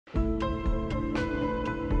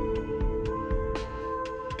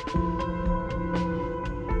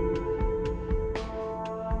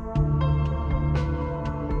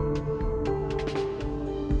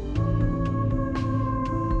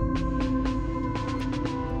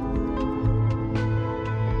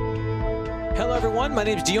everyone. My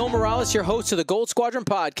name is Dion Morales, your host of the Gold Squadron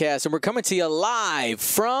podcast, and we're coming to you live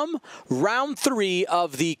from round 3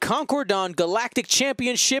 of the Concord Galactic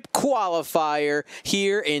Championship qualifier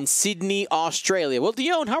here in Sydney, Australia. Well,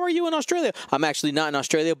 Dion, how are you in Australia? I'm actually not in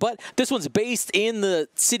Australia, but this one's based in the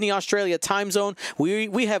Sydney, Australia time zone. We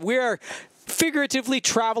are figuratively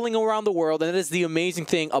traveling around the world, and that is the amazing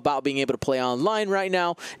thing about being able to play online right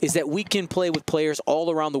now, is that we can play with players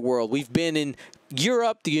all around the world. We've been in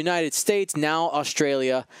Europe, the United States, now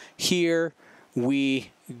Australia. Here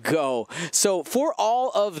we go. So for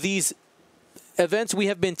all of these events, we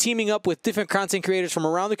have been teaming up with different content creators from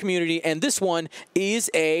around the community, and this one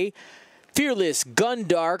is a Fearless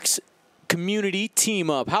Gundarks community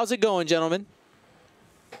team-up. How's it going, gentlemen?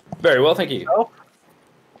 Very well, thank you.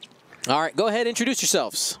 All right, go ahead, introduce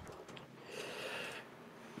yourselves.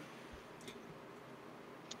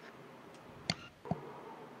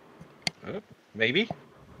 Maybe?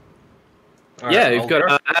 Yeah, we've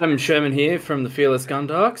got Adam Sherman here from the Fearless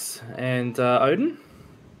Gundarks, and Odin.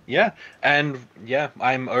 Yeah, and yeah,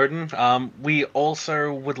 I'm Odin. We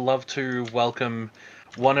also would love to welcome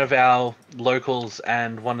one of our locals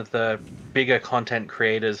and one of the bigger content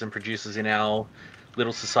creators and producers in our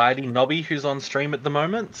little society, Nobbie, who's on stream at the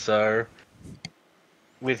moment. So,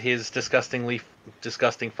 with his disgusting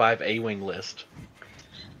 5 A-wing list.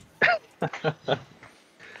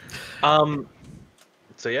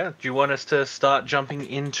 So yeah, do you want us to start jumping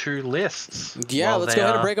into lists? Yeah, let's go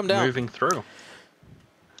ahead and break them down. Moving through.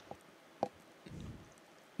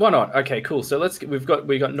 Why not? Okay, cool. So we've got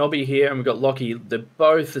Nobbie here and we've got Lachie. They're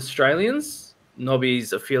both Australians.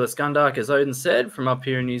 Nobbie's a Fearless Gundark, as Odin said, from up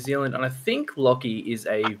here in New Zealand, and I think Lachie is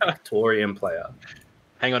a Victorian player.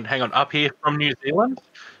 Hang on. Up here from New Zealand?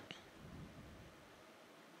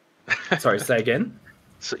 Sorry, say again?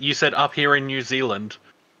 So you said up here in New Zealand.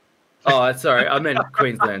 Oh, sorry, I meant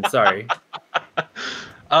Queensland, sorry.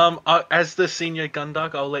 As the senior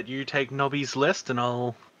Gundark, I'll let you take Nobbie's list and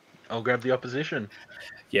I'll grab the opposition.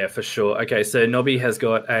 Yeah, for sure. Okay, so Nobbie has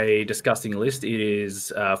got a disgusting list. It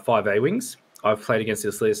is 5 A-Wings. I've played against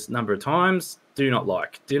this list a number of times. Do not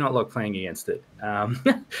like playing against it.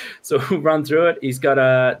 So we'll run through it. He's got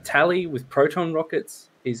a Tally with proton rockets.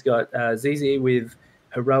 He's got ZZ with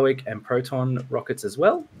heroic and proton rockets as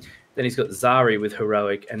well. Then he's got Zari with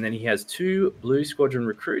heroic, and then he has 2 Blue Squadron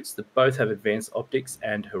recruits that both have advanced optics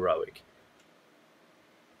and heroic.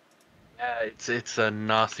 Yeah, it's a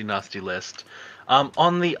nasty list.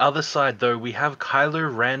 On the other side, though, we have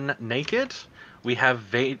Kylo Ren naked. We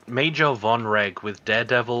have Major Von Reg with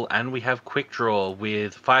Daredevil, and we have Quick Draw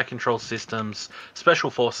with Fire Control Systems, Special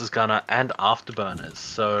Forces Gunner, and Afterburners.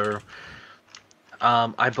 So,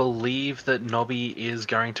 I believe that Nobbie is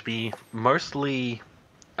going to be mostly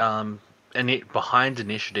behind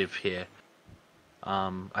initiative here.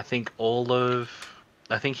 I think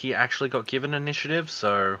he actually got given initiative,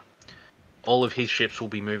 so all of his ships will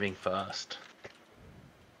be moving first.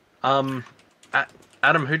 Adam,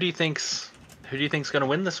 who do you think's going to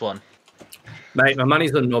win this one? Mate, my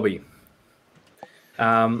money's on Nobbie.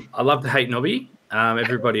 I love to hate Nobbie.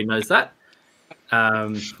 Everybody knows that.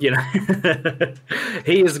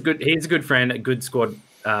 He's a good friend, a good squad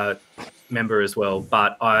member as well,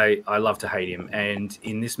 but I love to hate him. And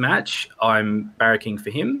in this match, I'm barracking for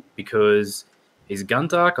him because he's a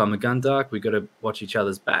Gundark, I'm a Gundark. We've got to watch each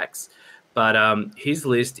other's backs. But his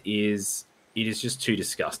list is just too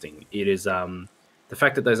disgusting. It is the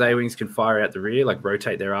fact that those A-Wings can fire out the rear, like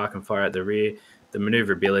rotate their arc and fire out the rear, the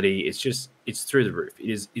maneuverability, it's through the roof.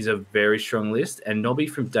 It is a very strong list, and Nobbie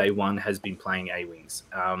from day one has been playing A-Wings.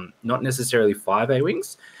 Not necessarily 5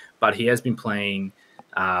 A-Wings, but he has been playing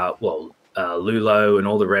Lulo and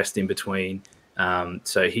all the rest in between.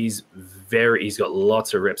 So he's got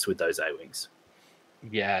lots of reps with those A-Wings.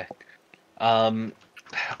 Yeah. As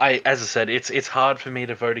I said, it's hard for me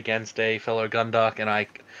to vote against a fellow Gundark, and I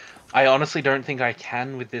honestly don't think I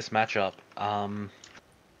can with this matchup.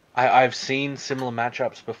 I've seen similar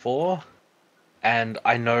matchups before, and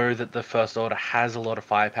I know that the First Order has a lot of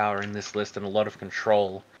firepower in this list and a lot of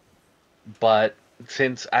control. But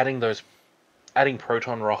since adding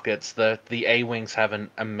proton rockets, the A-Wings have an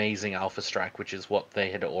amazing alpha strike, which is what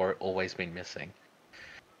they had always been missing.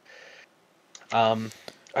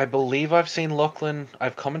 I believe I've seen Lachlan.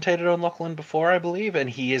 I've commentated on Lachlan before, I believe, and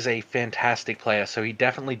he is a fantastic player, so he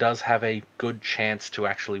definitely does have a good chance to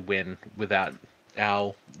actually win without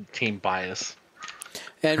our team bias.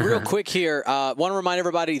 And real quick here, want to remind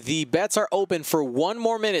everybody, the bets are open for 1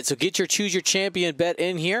 more minute, so get your Choose Your Champion bet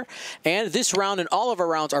in here. And this round and all of our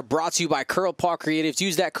rounds are brought to you by Curl Paw Creatives.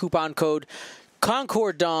 Use that coupon code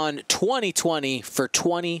Concord Dawn 2020 for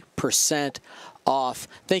 20% off.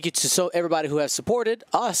 Thank you to everybody who has supported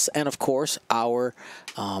us and, of course, our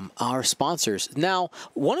sponsors. Now,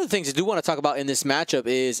 one of the things I do want to talk about in this matchup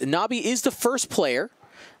is Nobbie is the first player,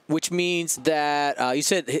 which means that you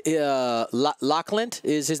said Lachlan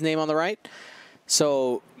is his name on the right.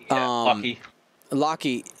 So,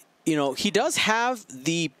 Lachie, you know, he does have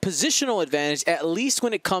the positional advantage, at least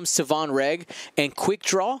when it comes to Von Reg and quick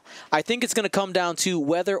draw. I think it's going to come down to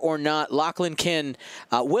whether or not Lachlan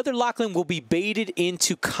whether Lachlan will be baited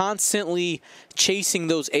into constantly chasing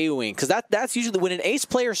those A-Wings. Because that's usually when an ace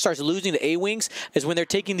player starts losing the A-Wings is when they're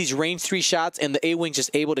taking these range 3 shots and the A-Wings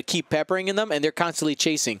just able to keep peppering in them and they're constantly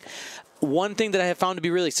chasing. One thing that I have found to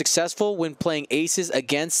be really successful when playing aces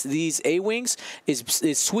against these A-Wings is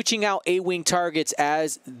switching out A-Wing targets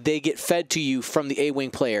as they get fed to you from the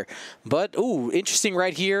A-Wing player. But, ooh, interesting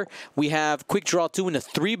right here. We have quick draw 2 in a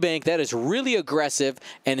 3 bank. That is really aggressive,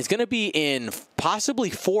 and it's going to be in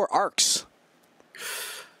possibly 4 arcs.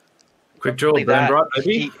 Quick draw, right,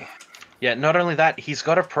 baby. Yeah, not only that, he's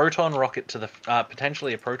got a proton rocket to the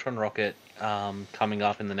potentially a proton rocket coming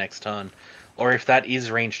up in the next turn. Or if that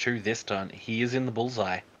is range 2 this turn, he is in the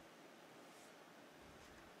bullseye.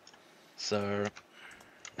 So,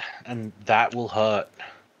 and that will hurt.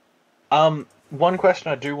 One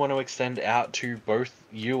question I do want to extend out to both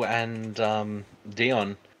you and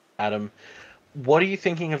Dion, Adam. What are you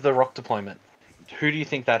thinking of the rock deployment? Who do you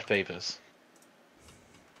think that favors?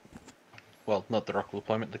 Well, not the rock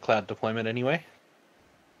deployment, the cloud deployment anyway.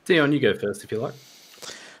 Dion, you go first if you like.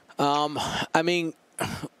 I mean,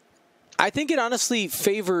 I think it honestly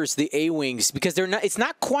favors the A-Wings because it's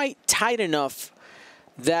not quite tight enough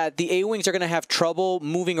that the A-Wings are going to have trouble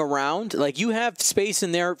moving around. Like, you have space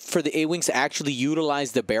in there for the A-Wings to actually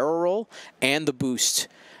utilize the barrel roll and the boost,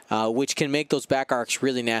 which can make those back arcs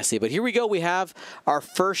really nasty. But here we go. We have our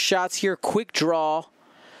first shots here. Quick draw.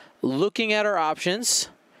 Looking at our options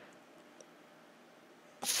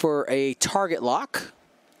for a target lock.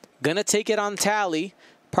 Gonna take it on Tally.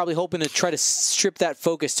 Probably hoping to try to strip that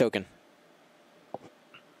focus token.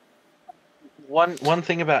 One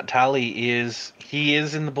thing about Tally is he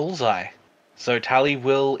is in the bullseye. So Tally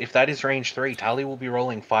will, if that is range 3, Tally will be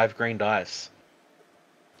rolling 5 green dice.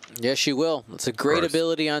 Yes, she will. It's a great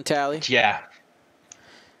ability on Tally. Yeah.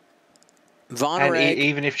 Von and Reg,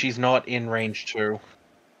 even if she's not in range 2.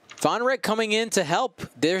 Von Reg coming in to help.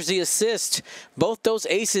 There's the assist. Both those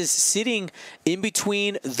aces sitting in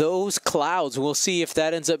between those clouds. We'll see if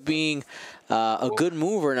that ends up being a good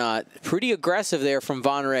move or not. Pretty aggressive there from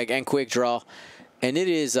Von Reg and quick draw. And it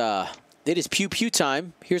is pew pew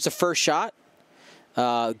time. Here's the first shot.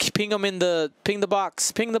 Ping them in the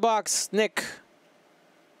box. Ping the box, Nick.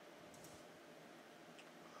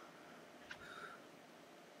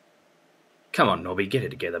 Come on, Nobbie, get it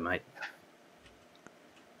together, mate.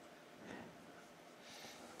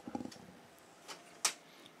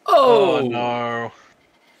 Oh no.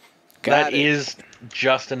 That is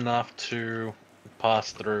just enough to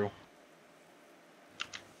pass through.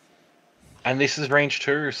 And this is range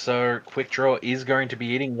 2, so quick draw is going to be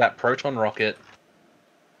eating that proton rocket.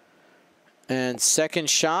 And second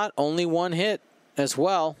shot, only 1 hit as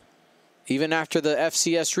well, even after the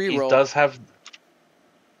FCS reroll. He does have...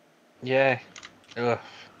 Yeah. Ugh.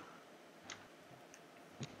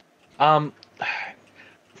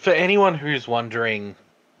 For anyone who's wondering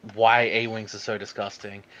why A-Wings are so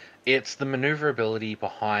disgusting, it's the maneuverability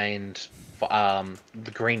behind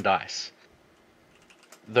the green dice.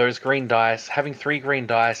 Those green dice, having 3 green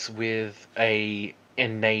dice with a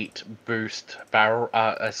innate boost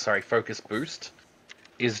focus boost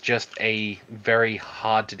is just a very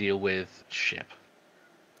hard to deal with ship.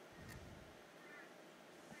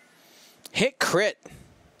 Hit crit.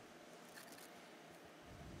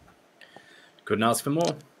 Couldn't ask for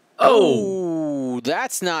more. Oh,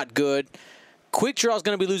 that's not good. Quick draw is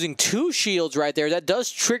going to be losing 2 shields right there. That does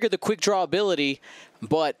trigger the quick draw ability,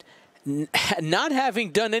 but not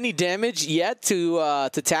having done any damage yet to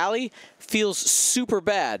Tally feels super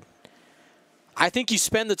bad. I think you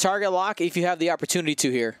spend the target lock if you have the opportunity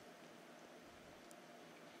to here.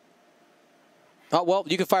 Oh, well,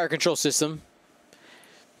 you can fire control system.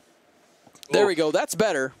 There we go. That's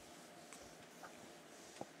better.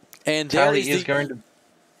 And Tally is going to...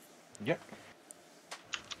 Yep.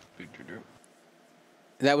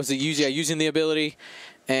 That was using the ability,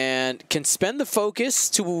 and can spend the focus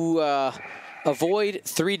to avoid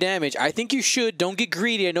 3 damage. I think you should. Don't get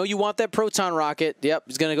greedy. I know you want that proton rocket. Yep,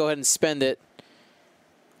 he's going to go ahead and spend it.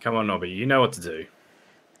 Come on, Nobbie. You know what to do.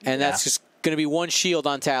 And that's just going to be 1 shield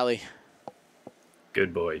on Tally.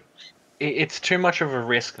 Good boy. it's too much of a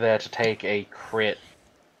risk there to take a crit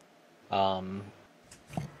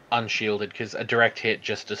unshielded, because a direct hit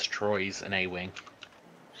just destroys an A-wing.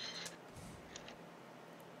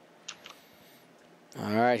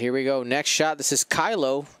 All right, here we go. Next shot. This is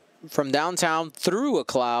Kylo from downtown through a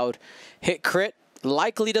cloud. Hit crit.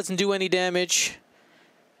 Likely doesn't do any damage.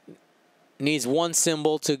 Needs one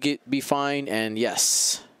symbol to be fine, and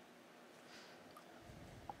yes.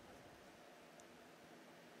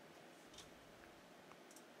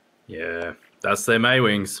 Yeah, that's them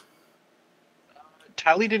A-wings.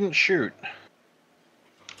 Tally didn't shoot.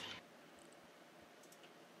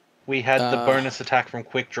 We had the bonus attack from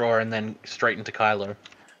Quick Draw and then straight into Kylo.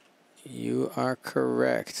 You are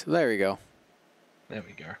correct. There we go. There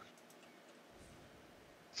we go.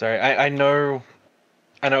 Sorry, I know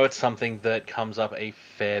it's something that comes up a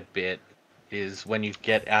fair bit, is when you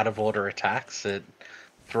get out of order attacks, it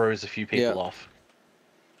throws a few people off.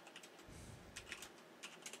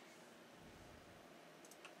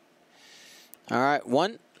 All right,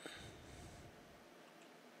 one.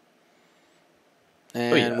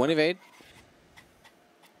 And one evade.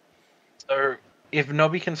 So if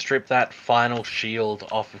Nobbie can strip that final shield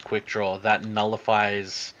off of Quick Draw, that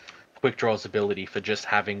nullifies Quick Draw's ability for just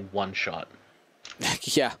having one shot.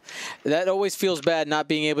 Yeah, that always feels bad not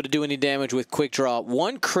being able to do any damage with Quick Draw.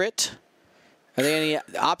 One crit. Are there any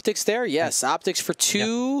optics there? Yes, optics for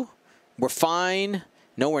 2. Yep. We're fine.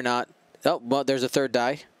 No, we're not. Oh, well, there's a third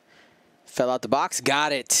die. Fell out the box.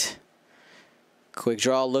 Got it. Quick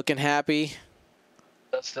Draw looking happy.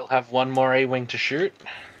 Does still have one more A-wing to shoot.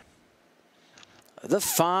 The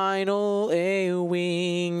final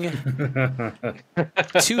A-wing.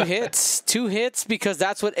 2 hits. 2 hits because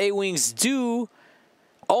that's what A-wings do.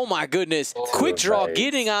 Oh my goodness. Oh, Quick Draw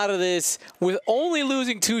getting out of this with only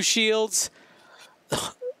losing 2 shields.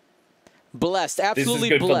 Blessed.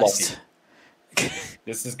 Absolutely blessed.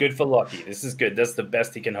 This is good for Lachie. This is good. That's the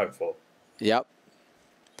best he can hope for. Yep.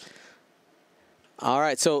 All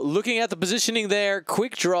right, so looking at the positioning there,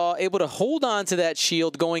 Quick Draw able to hold on to that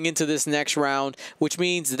shield going into this next round, which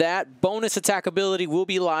means that bonus attack ability will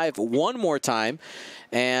be live one more time.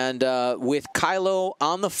 And with Kylo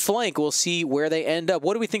on the flank, we'll see where they end up.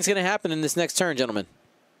 What do we think is going to happen in this next turn, gentlemen?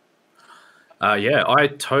 Yeah, I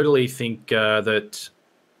totally think that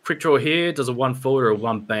Quick Draw here does a 1 forward or a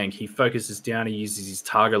 1 bank. He focuses down, he uses his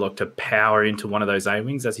target lock to power into one of those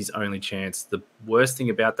A-wings. That's his only chance. The worst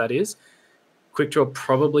thing about that is Quick Draw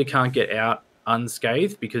probably can't get out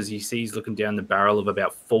unscathed because he sees looking down the barrel of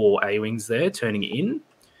about 4 A-wings there, turning in.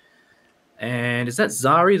 And is that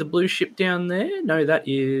Zari, the blue ship down there? No, that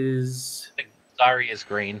is... Zari is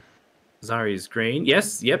green. Zari is green.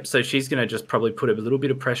 Yes, yep. So she's going to just probably put a little bit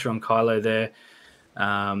of pressure on Kylo there,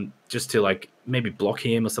 just to like maybe block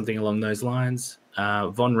him or something along those lines.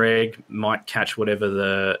 Von Reg might catch whatever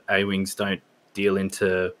the A-wings don't deal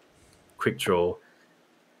into Quick Draw.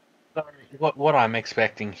 So what I'm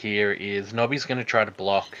expecting here is Nobbie's going to try to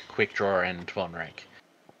block Quick Draw and Von Reg.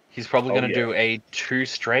 He's probably going to do a 2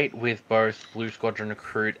 straight with both Blue Squadron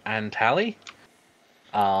Recruit and Tally.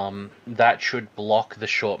 That should block the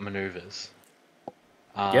short maneuvers.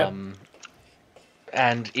 And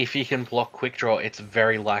if he can block Quick Draw, it's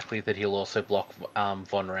very likely that he'll also block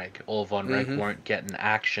Von Reg, or Von Reg won't get an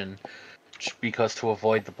action, because to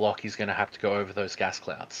avoid the block, he's going to have to go over those gas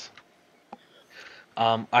clouds.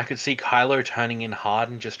 I could see Kylo turning in hard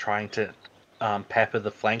and just trying to pepper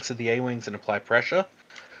the flanks of the A-wings and apply pressure,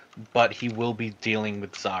 but he will be dealing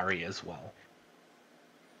with Zari as well.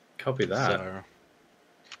 Copy that. So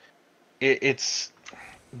it's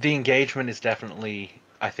the engagement is definitely,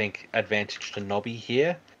 I think, advantage to Nobbie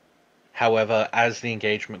here. However, as the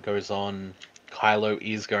engagement goes on, Kylo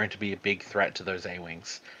is going to be a big threat to those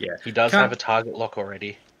A-wings. Yeah, he does have a target lock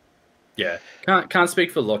already. Yeah, can't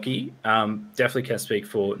speak for Lachie. Definitely can't speak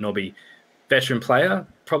for Nobbie. Veteran player,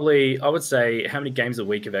 probably. I would say, how many games a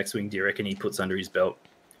week of X-Wing do you reckon he puts under his belt?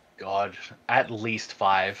 God, at least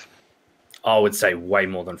 5. I would say way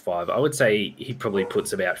more than 5. I would say he probably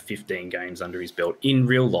puts about 15 games under his belt in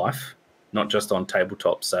real life, not just on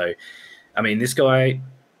tabletop. So, I mean, this guy,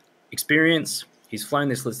 experience, he's flown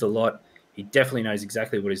this list a lot. He definitely knows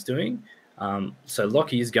exactly what he's doing. So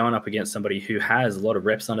Lachie is going up against somebody who has a lot of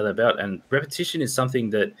reps under their belt, and repetition is something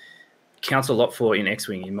that counts a lot for in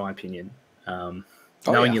X-Wing, in my opinion.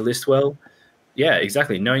 Knowing your list well. Yeah,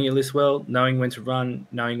 exactly. Knowing your list well, knowing when to run,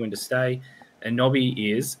 knowing when to stay. And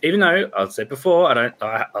Nobbie is, even though I've said before,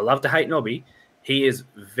 I love to hate Nobbie, he is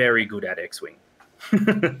very good at X-Wing.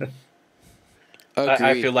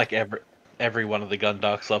 I feel like every one of the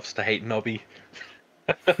Gundarks loves to hate Nobbie.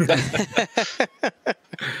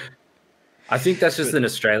 I think that's just an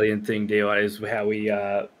Australian thing, Dio, is how we.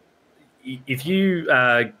 If you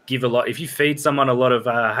if you feed someone a lot of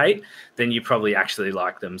hate, then you probably actually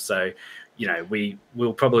like them. So, you know, we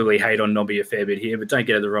will probably hate on Nobbie a fair bit here, but don't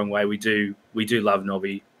get it the wrong way. We do love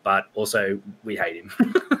Nobbie, but also we hate him.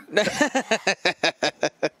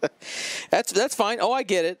 That's fine. Oh, I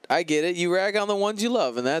get it. I get it. You rag on the ones you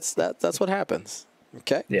love, and that's what happens.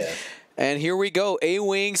 Okay. Yeah. And here we go.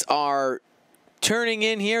 A-Wings are turning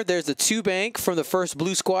in here. There's a 2-bank from the first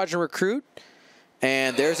Blue Squadron recruit.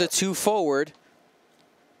 And there's a 2 forward.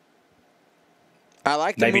 I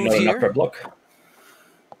like the Maybe move not here. an upper block.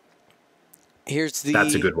 Here's the.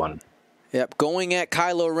 That's a good one. Yep, going at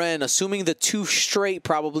Kylo Ren, assuming the 2 straight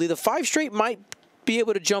probably. The 5 straight might be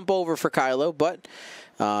able to jump over for Kylo, but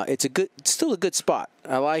it's still a good spot.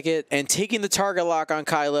 I like it. And taking the target lock on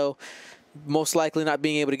Kylo, most likely not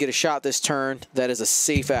being able to get a shot this turn. That is a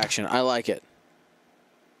safe action. I like it.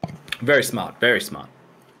 Very smart. Very smart.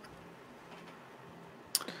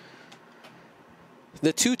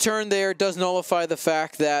 The 2 turn there does nullify the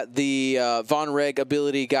fact that the Von Reg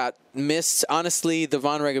ability got missed. Honestly, the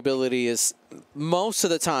Von Reg ability is most of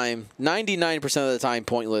the time, 99% of the time,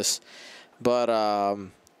 pointless. But,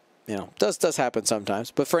 you know, does happen sometimes.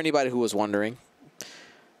 But for anybody who was wondering.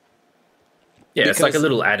 Yeah, it's like a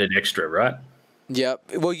little added extra, right?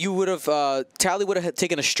 Yep. Well, you would have, Tally would have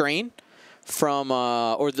taken a strain from,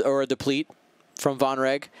 or a deplete from Von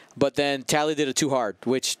Reg. But then Tally did it too hard,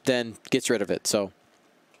 which then gets rid of it, so.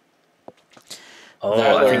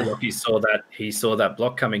 Oh, I think Lachie saw that. He saw that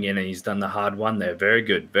block coming in, and he's done the hard one there. Very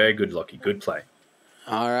good, Lachie. Good play.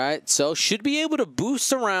 All right, so should be able to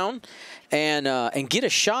boost around and get a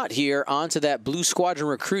shot here onto that Blue Squadron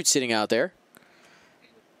recruit sitting out there.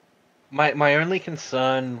 My only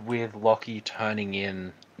concern with Lachie turning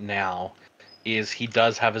in now is he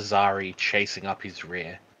does have a Zari chasing up his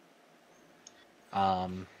rear.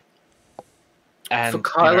 And for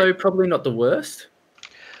Kylo, probably not the worst.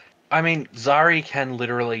 I mean, Zari can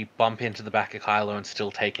literally bump into the back of Kylo and still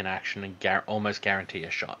take an action and almost guarantee a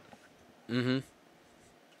shot. Mm-hmm.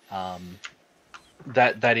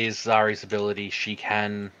 That is Zari's ability. She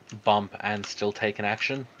can bump and still take an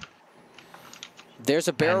action. There's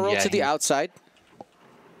a barrel roll to the outside.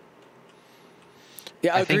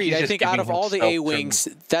 Yeah, agreed. I think out of all the A-Wings,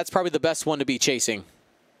 that's probably the best one to be chasing.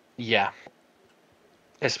 Yeah.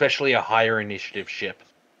 Especially a higher initiative ship.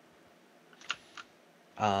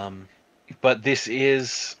 But this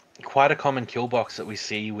is quite a common kill box that we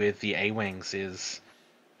see with the A-Wings is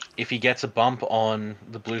if he gets a bump on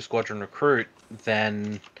the Blue Squadron recruit,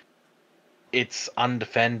 then it's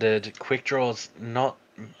undefended. Quick Draw's not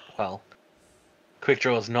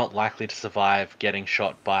likely to survive getting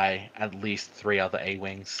shot by at least 3 other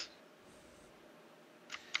A-Wings.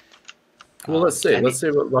 Well, let's see. Let's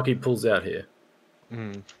see what Lachie pulls out here.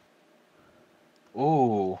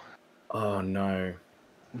 Ooh. Oh, no.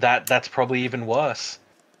 That's probably even worse.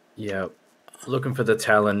 Yeah. Looking for the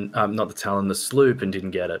Talon, not the Talon, the sloop, and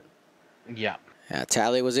didn't get it. Yeah. Yeah,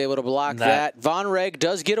 Tally was able to block that. Von Reg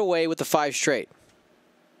does get away with the 5 straight.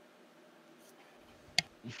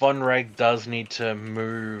 Von Reg does need to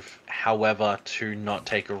move, however, to not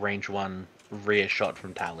take a range 1 rear shot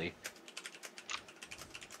from Tally.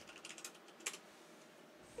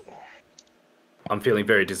 I'm feeling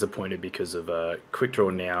very disappointed because of Quick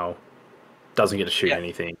Draw now. Doesn't get to shoot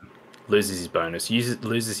anything, loses his bonus,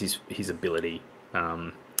 loses his ability.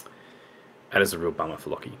 That is a real bummer for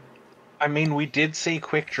Lachie. I mean, we did see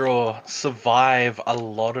Quick Draw survive a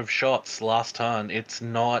lot of shots last turn. It's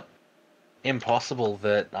not impossible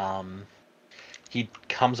that he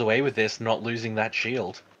comes away with this not losing that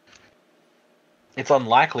shield. It's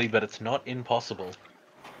unlikely, but it's not impossible.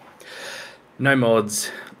 No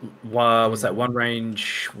mods. Was that 1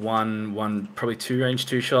 range, one probably 2 range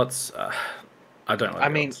 2 shots? I don't like. I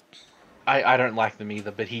mean, I don't like them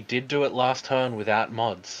either. But he did do it last turn without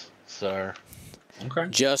mods, so. Okay.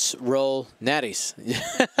 Just roll natties.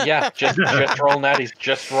 Yeah, just roll natties.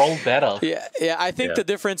 Just roll better. Yeah. I think the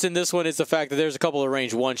difference in this one is the fact that there's a couple of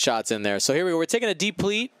range 1 shots in there. So here we go. We're taking a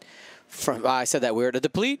deplete. I said that weird. A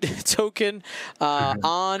deplete token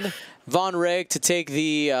on Von Reg to take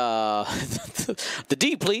the the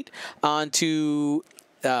deplete onto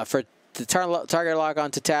for the target lock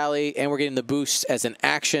onto Tally, and we're getting the boost as an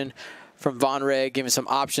action from Von Reg, giving some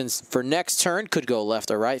options for next turn. Could go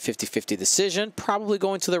left or right, 50-50 decision. Probably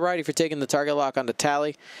going to the right if you're taking the target lock onto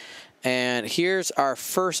Tally. And here's our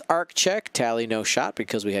first arc check. Tally, no shot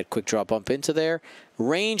because we had Quick Draw bump into there.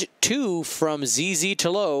 Range 2 from ZZ to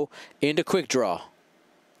low into Quick Draw.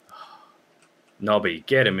 Nobbie,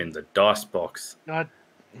 get him in the dice box. God,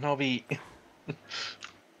 Nobbie.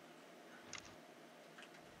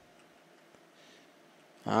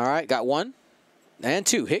 All right, got 1 and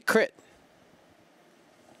 2. Hit crit.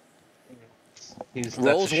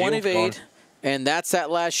 Rolls 1 evade, and that's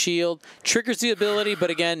that last shield. Triggers the ability, but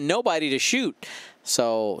again, nobody to shoot.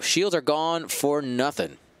 So shields are gone for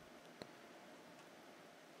nothing.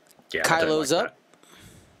 Yeah, Kylo's like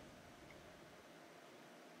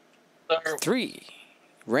up. 3.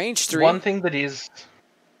 Range 3. One thing that is...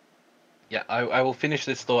 Yeah, I will finish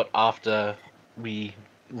this thought after we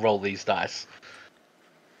roll these dice.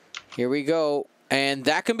 Here we go. And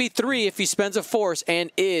that can be 3 if he spends a force,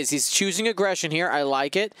 and is. He's choosing aggression here. I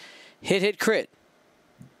like it. Hit, crit.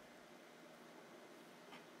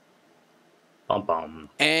 Bum, bum.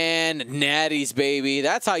 And natties, baby.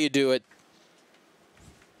 That's how you do it.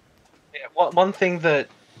 Yeah, one thing that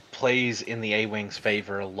plays in the A-Wing's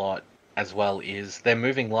favor a lot as well is they're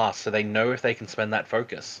moving last, so they know if they can spend that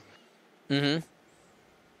focus. Mm-hmm.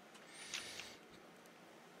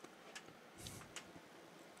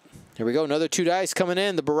 Here we go. Another 2 dice coming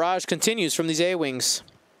in. The barrage continues from these A-Wings.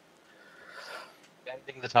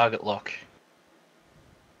 Ending the target lock.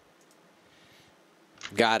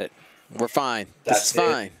 Got it. We're fine. This is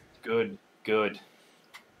fine. Good, good.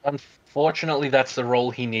 Unfortunately, that's the role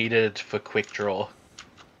he needed for quick draw.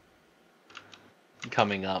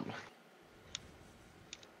 Coming up.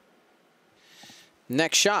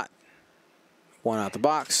 Next shot. 1 out the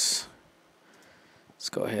box. Let's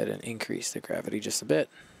go ahead and increase the gravity just a bit.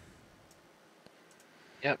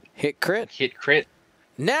 Yep. Hit crit. Hit crit.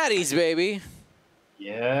 Natties, baby.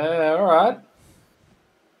 Yeah, all right.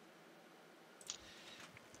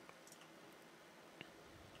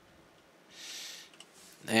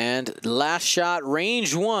 And last shot,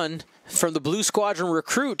 range 1 from the Blue Squadron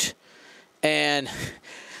recruit. And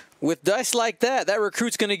with dice like that, that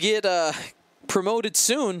recruit's going to get promoted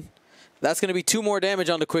soon. That's going to be 2 more damage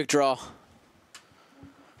on the quick draw.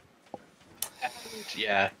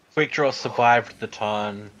 Yeah, quick draw survived the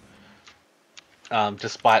turn,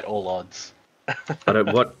 despite all odds. But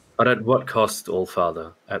at what cost,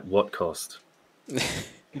 Allfather? At what cost?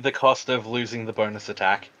 The cost of losing the bonus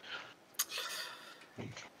attack.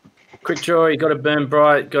 Quick draw, he got to burn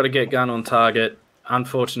bright, got to get gun on target.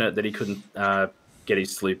 Unfortunate that he couldn't get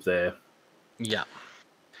his sloop there. Yeah.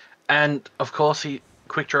 And, of course,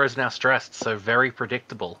 quick draw is now stressed, so very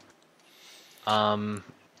predictable.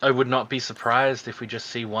 I would not be surprised if we just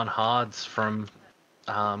see 1 hards from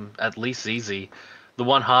at least ZZ. The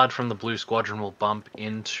 1 hard from the Blue Squadron will bump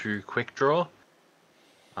into quick draw.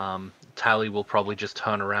 Tally will probably just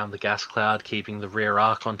turn around the gas cloud, keeping the rear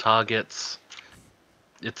arc on targets.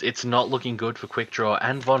 It's not looking good for quick draw,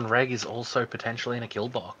 and Von Reg is also potentially in a kill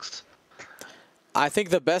box. I think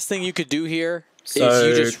the best thing you could do here So,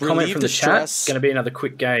 is you just comment relieve from the the chat. stress. It's going to be another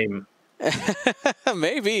quick game.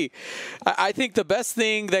 Maybe. I think the best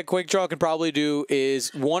thing that quick draw can probably do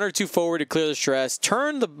is 1 or 2 forward to clear the stress,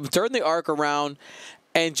 turn the arc around,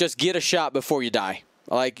 and just get a shot before you die.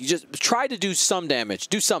 Like, you just try to do some damage.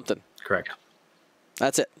 Do something. Correct.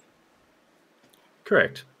 That's it.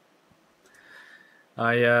 Correct.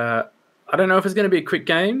 I don't know if it's going to be a quick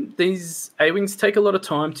game. These A-Wings take a lot of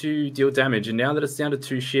time to deal damage, and now that it's down to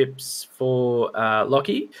 2 ships for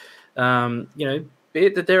Lachie, be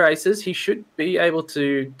it that they're aces, he should be able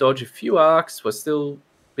to dodge a few arcs while still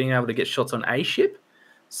being able to get shots on a ship.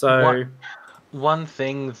 So, one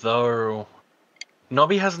thing though,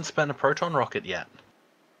 Nobbie hasn't spent a proton rocket yet,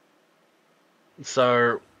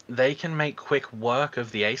 so they can make quick work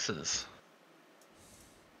of the aces.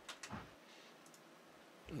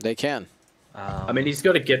 They can. I mean, he's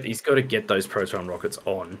got to get those proton rockets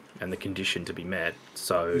on, and the condition to be met.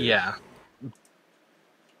 So yeah.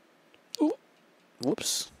 Ooh.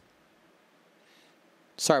 Whoops.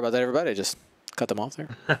 Sorry about that, everybody. I just cut them off there.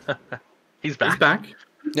 He's back. He's back.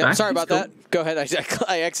 Yep, sorry about that. Go ahead.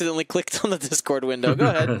 I accidentally clicked on the Discord window. Go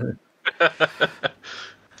ahead.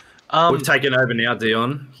 We've taken over now,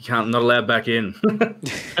 Dion. Not allowed back in.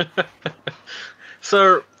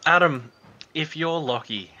 So, Adam, if you're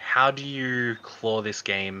Lachie, how do you claw this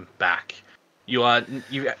game back? You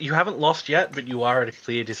haven't lost yet, but you are at a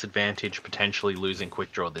clear disadvantage, potentially losing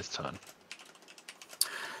quick draw this turn.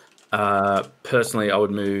 Personally, I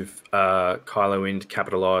would move Kylo in to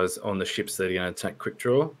capitalise on the ships that are going to attack quick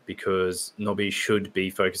draw, because Nobbie should be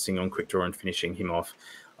focusing on quick draw and finishing him off.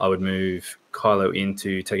 I would move Kylo in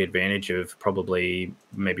to take advantage of probably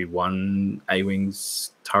maybe 1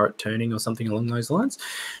 A-Wing's turret turning or something along those lines.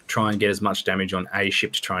 Try and get as much damage on a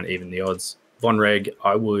ship to try and even the odds. Von Reg,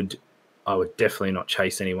 I would definitely not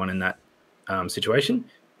chase anyone in that situation.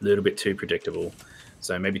 A little bit too predictable.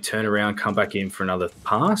 So maybe turn around, come back in for another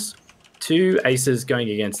pass. 2 aces going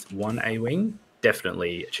against 1 A-Wing,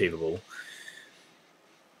 definitely achievable.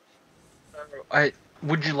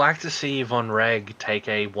 Would you like to see Von Reg take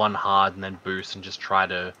a 1 hard and then boost and just try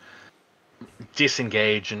to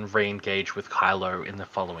disengage and re-engage with Kylo in the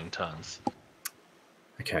following turns?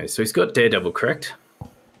 Okay, so he's got Daredevil, correct?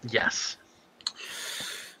 Yes.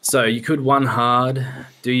 So you could 1 hard,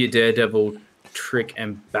 do your Daredevil trick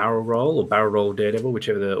and barrel roll, or barrel roll Daredevil,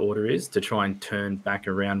 whichever the order is, to try and turn back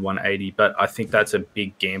around 180. But I think that's a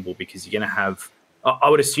big gamble because you're going to have, I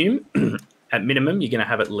would assume, at minimum, you're going to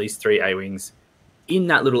have at least 3 A-Wings in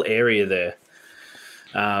that little area there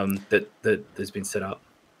that has been set up.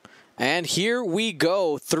 And here we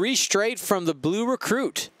go. 3 straight from the blue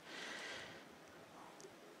recruit.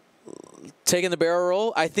 Taking the barrel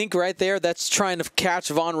roll. I think right there, that's trying to catch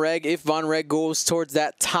Von Reg. If Von Reg goes towards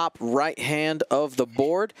that top right hand of the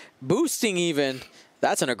board. Boosting even.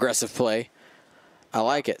 That's an aggressive play. I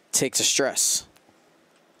like it. Takes a stress.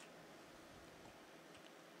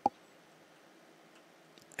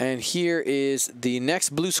 And here is the next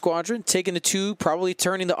blue squadron. Taking the 2, probably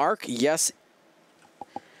turning the arc. Yes.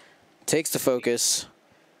 Takes the focus.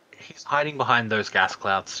 He's hiding behind those gas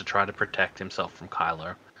clouds to try to protect himself from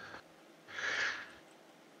Kylo.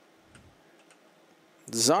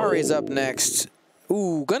 Zari's up next.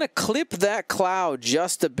 Ooh, gonna clip that cloud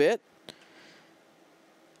just a bit.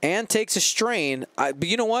 And takes a strain. But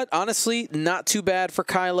you know what? Honestly, not too bad for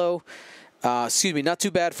Kylo. Excuse me, not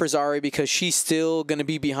too bad for Zari because she's still going to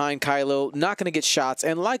be behind Kylo. Not going to get shots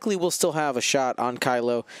and likely will still have a shot on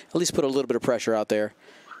Kylo. At least put a little bit of pressure out there.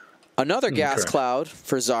 Another gas cloud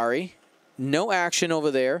for Zari. No action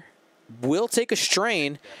over there. Will take a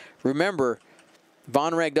strain. Remember,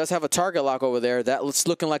 Von Reg does have a target lock over there. That's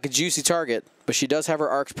looking like a juicy target, but she does have her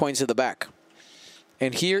arc points to the back.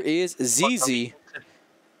 And here is ZZ,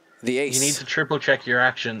 the ace. You need to triple check your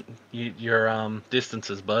action, your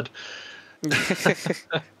distances, bud.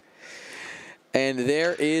 And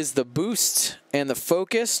there is the boost and the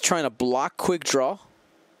focus, trying to block quick draw.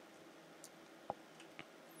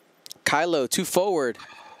 Kylo, 2 forward.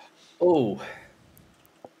 Oh.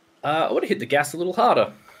 I would have hit the gas a little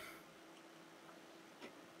harder.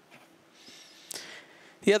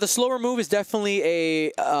 Yeah, the slower move is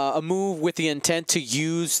definitely a move with the intent to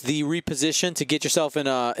use the reposition to get yourself in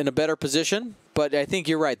a better position. But I think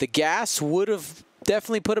you're right. The gas would have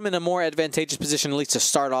definitely put him in a more advantageous position, at least to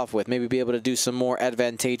start off with. Maybe be able to do some more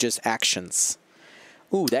advantageous actions.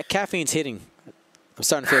 Ooh, that caffeine's hitting. I'm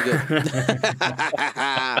starting to feel good.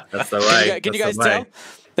 That's the way. Can you guys tell?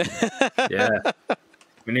 Yeah.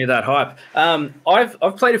 We need that hype.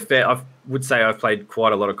 I've played a fair. I would say I've played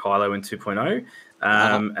quite a lot of Kylo in 2.0.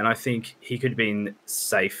 And I think he could have been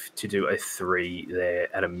safe to do a 3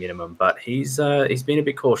 there at a minimum, but he's been a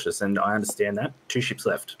bit cautious, and I understand that. 2 ships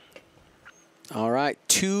left. All right,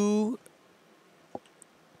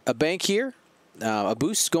 a bank here, a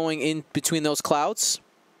boost going in between those clouds.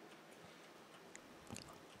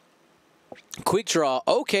 Quick draw.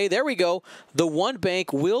 Okay, there we go. The 1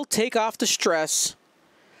 bank will take off the stress.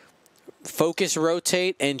 Focus,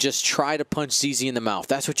 rotate, and just try to punch ZZ in the mouth.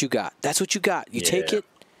 That's what you got. That's what you got. You take it.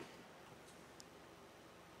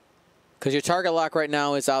 Because your target lock right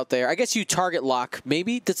now is out there. I guess you target lock.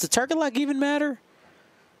 Maybe. Does the target lock even matter?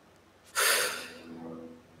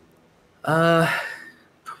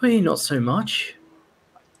 Probably not so much.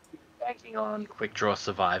 Banking on quick draw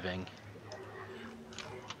surviving.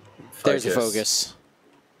 There's a focus.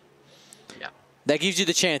 Yeah. That gives you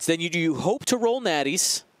the chance. Then you hope to roll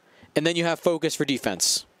natties. And then you have focus for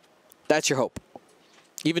defense. That's your hope.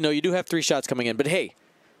 Even though you do have 3 shots coming in. But hey,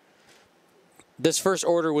 this first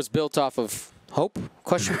order was built off of hope?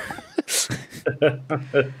 Question?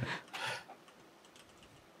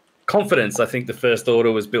 Confidence, I think the first order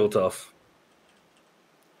was built off.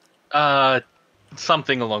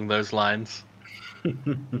 Something along those lines.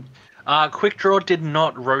 Quick draw did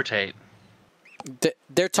not rotate.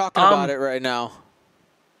 They're talking about it right now.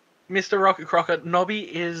 Mr. Rocket Crocker, Nobbie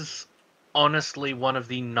is honestly one of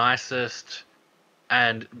the nicest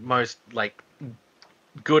and most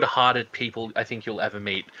good-hearted people I think you'll ever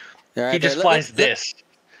meet. Right, he just plays this.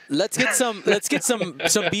 Let's get some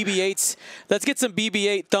BB8s. Let's get some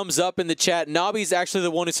BB8 thumbs up in the chat. Nobbie's actually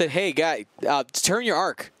the one who said, "Hey guy, turn your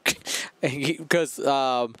arc," because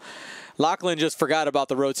Lachlan just forgot about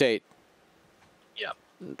the rotate. Yep.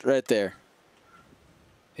 Right there.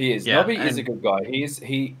 He is. Yeah, Nobbie is a good guy. He's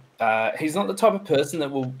not the type of person that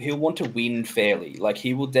he'll want to win fairly. Like,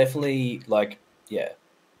 he will definitely, yeah.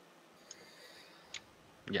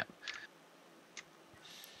 Yeah.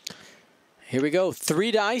 Here we go.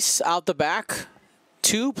 3 dice out the back.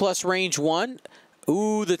 2 plus range 1.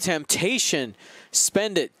 Ooh, the temptation.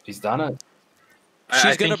 Spend it. She's done it.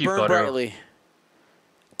 She's going to burn brightly.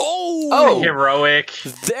 Oh! Heroic.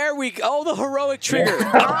 There we go. Oh, the heroic trigger.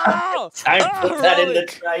 Oh! Put that in the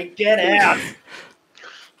tray. Get out.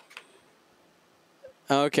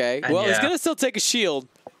 Okay. And Well, he's yeah. going to still take a shield.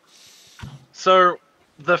 So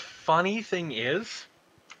the funny thing is,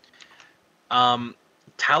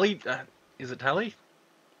 Tally, is it Tally?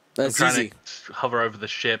 That's I'm trying easy. to hover over the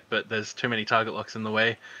ship, but there's too many target locks in the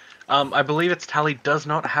way. I believe it's Tally does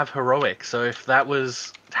not have heroic, so if that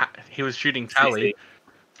was he was shooting Tally,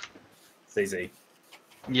 It's easy.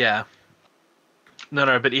 yeah.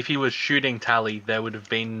 No, but if he was shooting Tally, there would have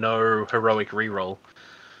been no heroic reroll.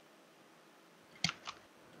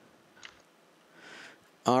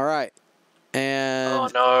 All right. And Oh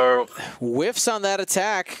no! whiffs on that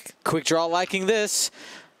attack. Quick Draw liking this.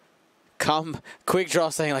 Quick Draw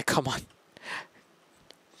saying like, come on.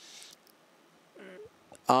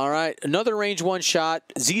 All right, another range one shot.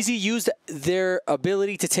 ZZ used their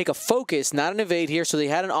ability to take a focus, not an evade here, so they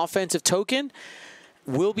had an offensive token.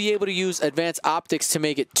 We'll be able to use advanced optics to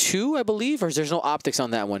make it 2, I believe, or there's no optics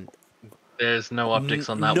on that one? There's no optics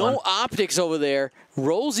on that one. No optics over there.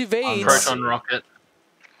 Rolls evades. Proton rocket.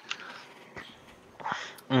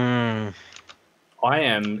 I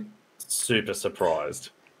am super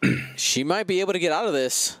surprised. She might be able to get out of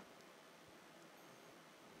this.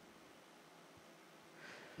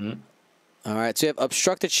 All right, so you have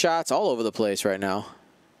obstructed shots all over the place right now.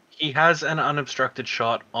 He has an unobstructed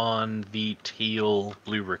shot on the teal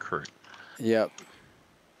blue recruit. Yep.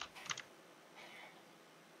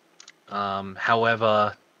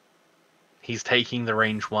 However, he's taking the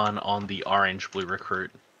range 1 on the orange blue recruit.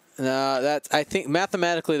 That's, I think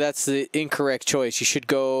mathematically that's the incorrect choice. You should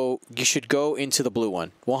go into the blue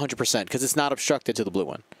one, 100%, because it's not obstructed to the blue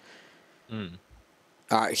one.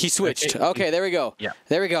 All right, he switched. Okay, there we go. Yeah.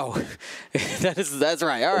 There we go. That's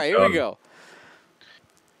right. All right, here we go.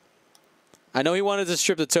 I know he wanted to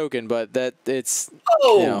strip the token, but it's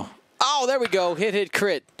Oh, there we go. Hit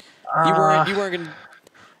crit. You weren't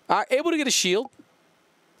gonna able to get a shield.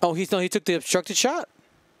 Oh, he took the obstructed shot.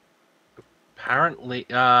 Apparently,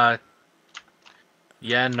 yeah,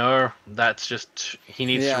 no, that's just he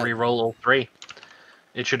needs to re-roll all 3.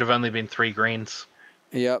 It should have only been 3 greens.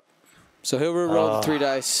 Yep. So he'll re-roll the 3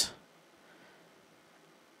 dice.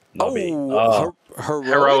 Nobbie.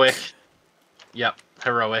 Heroic. Yep,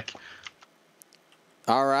 heroic.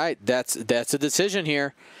 All right, that's a decision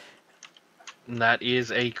here. And that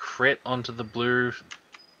is a crit onto the blue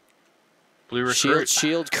recruit.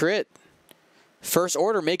 Shield crit. First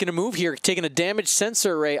Order making a move here, taking a damage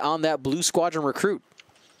sensor array on that blue squadron recruit.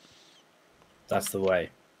 That's the way.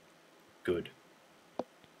 Good.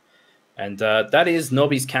 And that is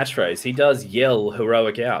Nobbie's catchphrase. He does yell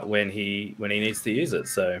heroic out when he needs to use it.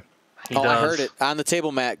 So He does. I heard it on the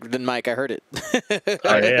table, Mike. I heard it.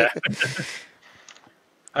 oh yeah.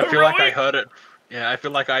 I feel like I heard it. Yeah, I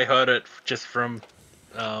feel like I heard it just from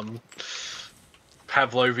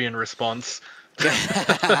Pavlovian response.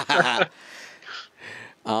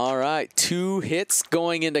 All right, 2 hits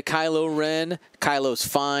going into Kylo Ren. Kylo's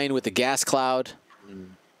fine with the gas cloud.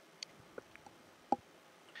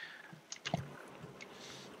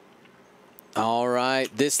 All right,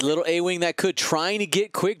 this little A-Wing that could trying to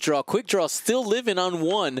get Quick Draw. Quick Draw still living on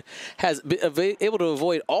 1, has been able to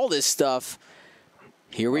avoid all this stuff.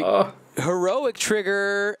 Here we go. Heroic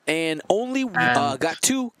trigger and only got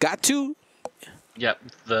two. Yep,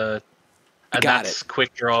 and Got that's it.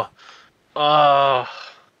 Quick Draw. Oh,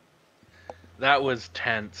 that was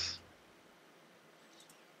tense.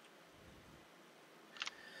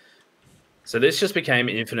 So this just became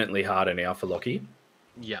infinitely harder now for Lachie.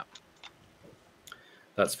 Yeah.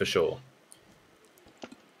 That's for sure.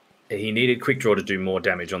 He needed Quick Draw to do more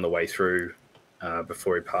damage on the way through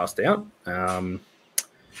before he passed out.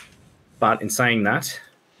 But in saying that,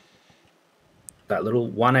 that little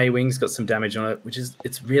 1 A-Wing's got some damage on it,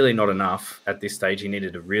 it's really not enough at this stage. He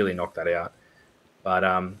needed to really knock that out. But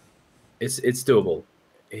it's doable.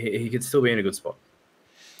 He could still be in a good spot.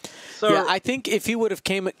 So Yeah, I think if he would have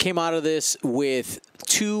came out of this with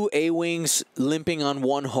 2 A-Wings limping on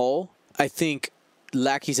 1 hull, I think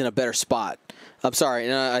Lackey's in a better spot. I'm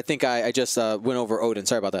sorry. I think I just went over Odin.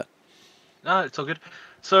 Sorry about that. no, it's all good.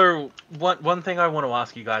 So one thing I want to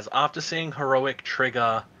ask you guys: after seeing heroic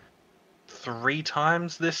trigger 3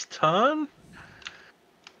 times this turn,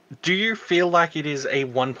 do you feel like it is a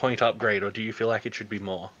 1-point upgrade, or do you feel like it should be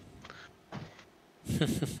more? No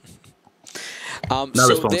So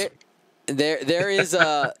response. there is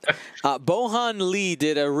Bohan Lee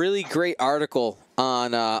did a really great article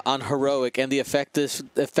on heroic and the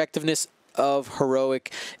effectiveness of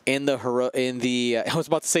heroic in the I was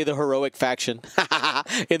about to say the heroic faction.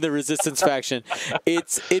 in the Resistance faction.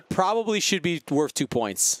 It probably should be worth 2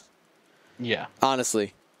 points. Yeah.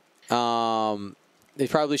 Honestly. It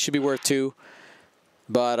probably should be worth 2.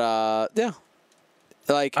 But, yeah.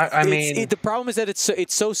 Like, I mean, the problem is that it's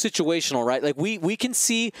so situational, right? Like, we can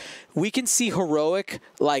see Heroic,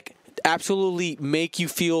 like, absolutely make you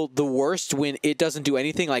feel the worst when it doesn't do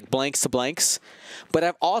anything, like blanks to blanks.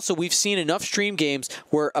 But we've seen enough stream games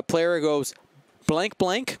where a player goes blank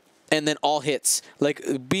blank and then all hits. Like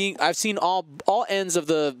I've seen all ends of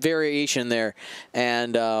the variation there,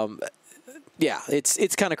 and yeah,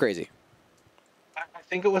 it's kind of crazy. I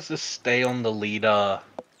think it was the Stay on the Leader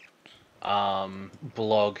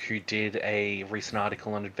blog who did a recent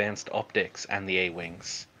article on advanced optics and the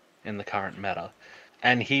A-Wings in the current meta.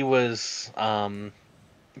 And he was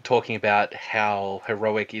talking about how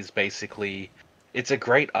Heroic is basically, it's a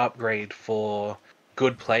great upgrade for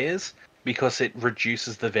good players because it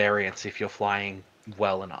reduces the variance if you're flying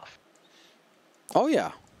well enough. Oh,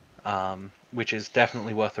 yeah. Which is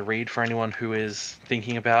definitely worth a read for anyone who is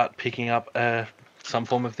thinking about picking up some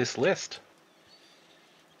form of this list.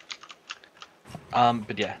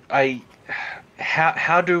 But yeah,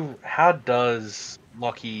 how does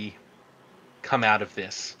Lachie come out of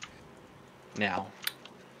this now?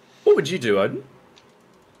 What would you do, Odin?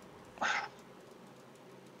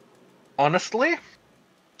 Honestly,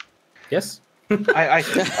 yes. I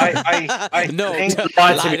no, think,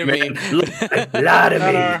 lie to me. Lie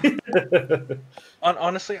to me.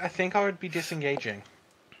 Honestly, I think I would be disengaging.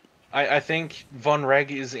 I think Von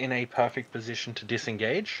Reg is in a perfect position to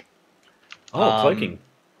disengage. Oh, cloaking.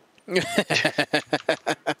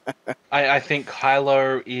 I think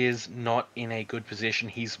Kylo is not in a good position.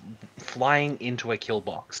 He's flying into a kill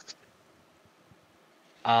box.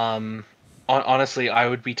 Honestly, I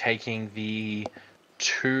would be taking the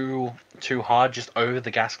too hard just over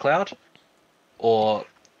the gas cloud, or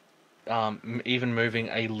even moving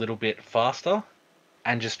a little bit faster,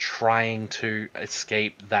 and just trying to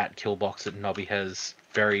escape that kill box that Nobbie has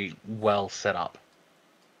very well set up.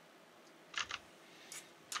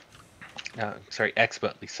 Sorry,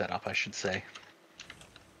 expertly set up, I should say.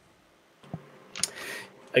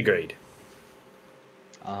 Agreed.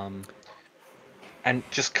 And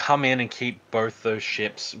just come in and keep both those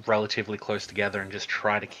ships relatively close together and just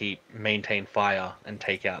try to maintain fire and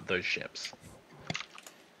take out those ships.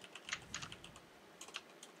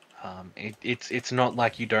 It's not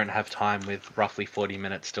like you don't have time with roughly 40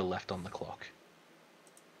 minutes still left on the clock.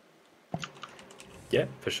 Yeah,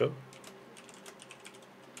 for sure.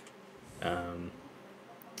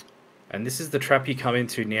 And this is the trap you come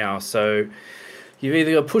into now. So you've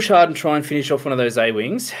either got to push hard and try and finish off one of those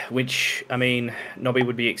A-Wings, which, I mean, Nobbie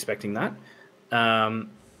would be expecting that.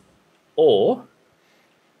 Or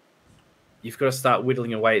you've got to start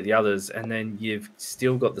whittling away at the others, and then you've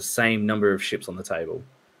still got the same number of ships on the table.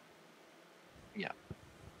 Yeah.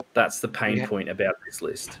 That's the pain point about this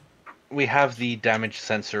list. We have the damage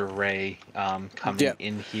sensor array coming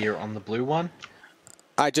in here on the blue one.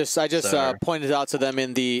 I just pointed out to them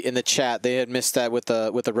in the chat. They had missed that with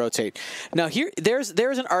the rotate. Now there's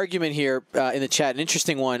an argument here in the chat, an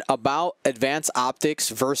interesting one about advanced optics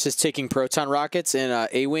versus taking proton rockets in a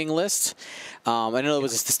A-Wing list. I know it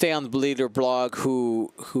was the Stay on the Leader blog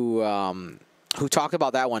who talked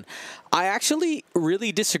about that one. I actually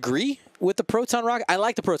really disagree with the proton rocket. I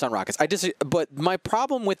like the proton rockets. But my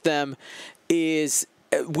problem with them is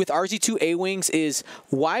with RZ2 A-Wings is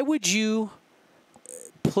why would you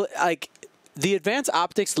like the advanced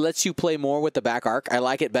optics lets you play more with the back arc. I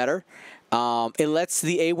like it better. It lets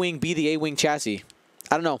the A-Wing be the A-Wing chassis.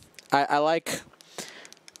 I don't know. I like.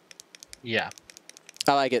 Yeah.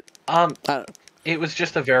 I like it. It was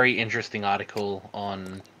just a very interesting article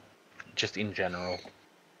on just in general.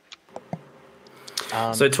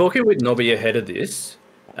 So talking with Nobbie ahead of this,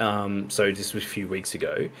 so this was a few weeks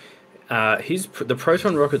ago, the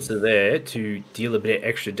proton rockets are there to deal a bit of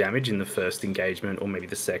extra damage in the first engagement, or maybe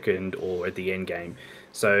the second, or at the end game.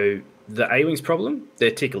 So the A-Wings problem,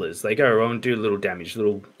 they're ticklers. They go around, do a little damage,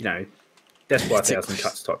 death by 1,000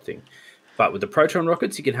 cuts type thing. But with the proton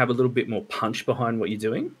rockets, you can have a little bit more punch behind what you're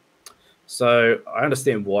doing. So I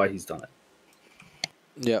understand why he's done it.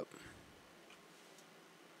 Yep.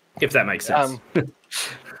 If that makes sense.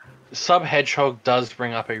 Sub Hedgehog does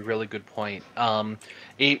bring up a really good point.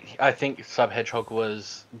 I think Sub Hedgehog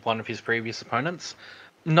was one of his previous opponents.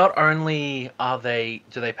 Not only do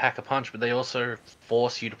they pack a punch, but they also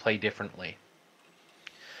force you to play differently.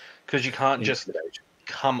 Because you can't just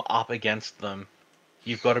come up against them.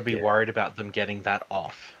 You've got to be worried about them getting that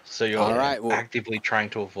off. So you're actively trying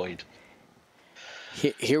to avoid.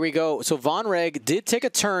 Here we go. So Von Reg did take a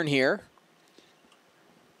turn here.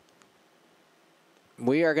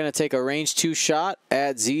 We are going to take a range 2 shot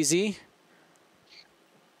at ZZ.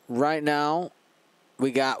 Right now, we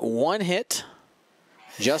got 1 hit,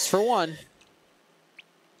 just for 1.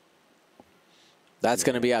 That's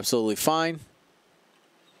going to be absolutely fine.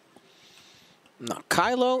 Now,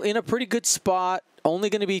 Kylo in a pretty good spot. Only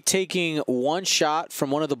going to be taking 1 shot from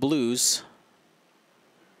one of the blues.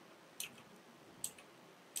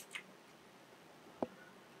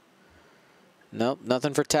 Nope,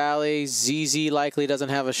 nothing for Tally. ZZ likely doesn't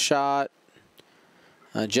have a shot.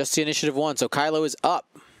 Just the initiative 1, so Kylo is up.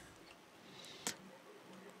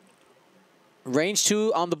 Range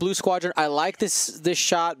 2 on the blue squadron. I like this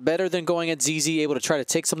shot better than going at ZZ, able to try to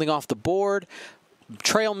take something off the board.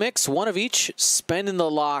 Trail mix, 1 of each, spending the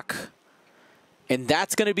lock. And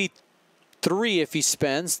that's going to be 3 if he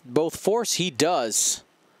spends. Both force, he does.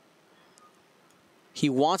 He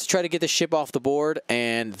wants to try to get the ship off the board,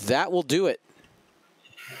 and that will do it.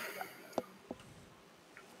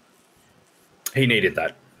 He needed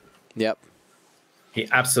that. Yep. He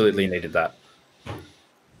absolutely needed that.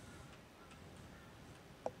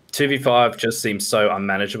 2v5 just seems so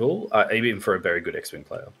unmanageable, even for a very good X-Wing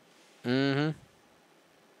player. Mm-hmm.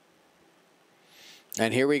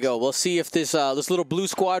 And here we go. We'll see if this little blue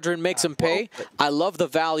squadron makes him pay. I love the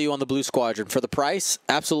value on the blue squadron. For the price,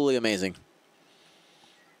 absolutely amazing.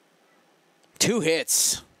 2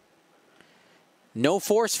 hits. No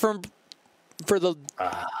force for the...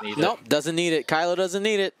 Nope, doesn't need it. Kylo doesn't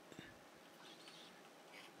need it.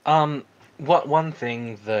 One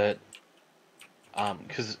thing that...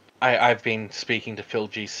 because I've been speaking to Phil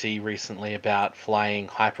GC recently about flying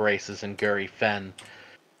Hyper Aces and Guri Fen.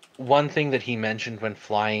 One thing that he mentioned when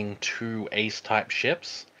flying 2 Ace-type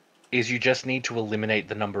ships is you just need to eliminate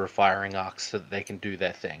the number of firing arcs so that they can do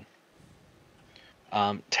their thing.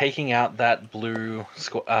 Taking out that blue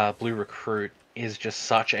recruit is just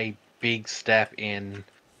such a big step in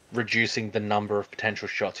reducing the number of potential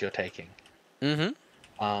shots you're taking.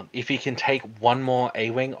 Mm-hmm. If you can take 1 more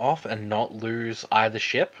A-Wing off and not lose either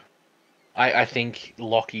ship, I think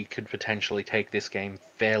Lachie could potentially take this game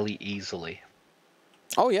fairly easily.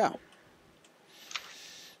 Oh, yeah.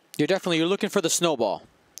 You're looking for the snowball.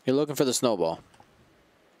 You're looking for the snowball.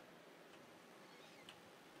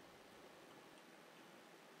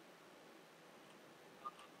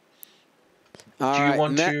 Do you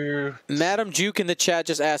want to... Madam Juke in the chat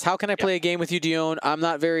just asked, how can I play a game with you, Dion? I'm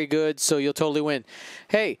not very good, so you'll totally win.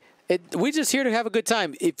 Hey, we're just here to have a good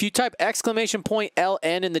time. If you type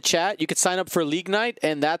 !LN in the chat, you could sign up for League Night,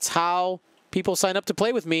 and that's how people sign up to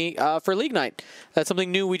play with me for League Night. That's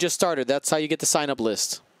something new we just started. That's how you get the sign-up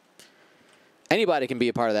list. Anybody can be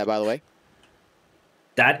a part of that, by the way.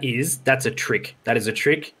 That's a trick. That is a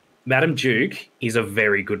trick. Madam Duke is a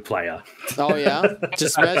very good player. Oh, yeah?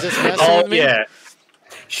 Just messing with me? Yeah.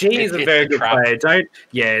 She is a very good player.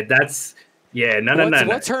 No.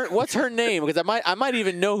 What's her name? Because I might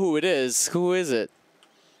even know who it is. Who is it?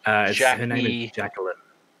 Her name is Jacqueline.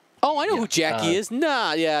 Oh, I know who Jackie is.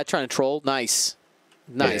 Nah, yeah, trying to troll. Nice.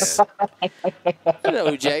 Yeah. I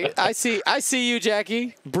know who Jackie. I see you,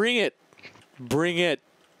 Jackie. Bring it.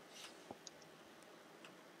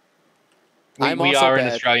 We are in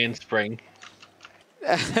Australian spring.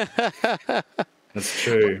 That's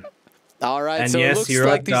true. All right, and so yes, it looks you're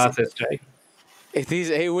like right, SJ.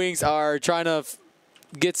 these A-Wings are trying to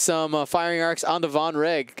get some firing arcs onto Von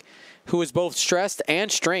Reg, who is both stressed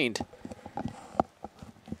and strained.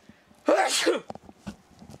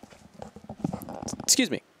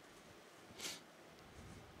 Excuse me.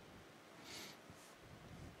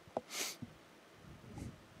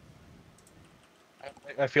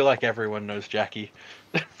 I feel like everyone knows Jackie.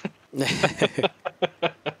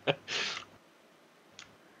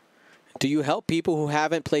 Do you help people who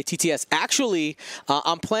haven't played TTS? Actually,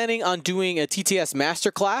 I'm planning on doing a TTS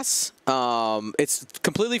masterclass. It's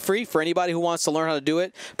completely free for anybody who wants to learn how to do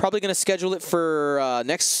it. Probably going to schedule it for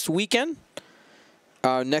next weekend.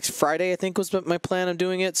 Next Friday, I think, was my plan of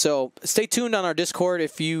doing it. So stay tuned on our Discord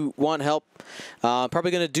if you want help.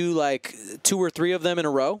 Probably going to do like 2 or 3 of them in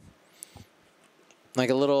a row. Like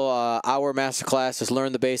a little hour masterclass, just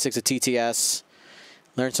learn the basics of TTS,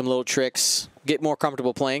 learn some little tricks, get more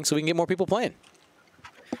comfortable playing so we can get more people playing.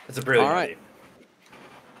 That's a brilliant idea.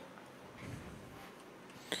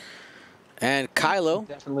 And Kylo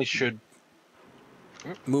definitely should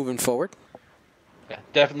moving forward. Yeah,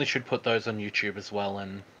 definitely should put those on YouTube as well,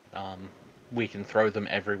 and we can throw them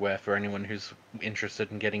everywhere for anyone who's interested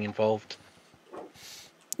in getting involved.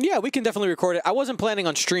 Yeah, we can definitely record it. I wasn't planning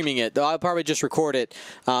on streaming it, though. I'll probably just record it,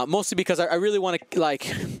 mostly because I really want to,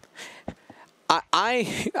 like...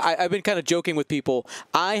 I've been kind of joking with people.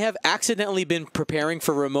 I have accidentally been preparing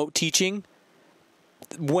for remote teaching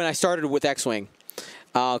when I started with X-Wing.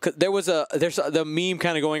 There's the meme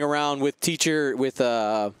kind of going around with teacher groups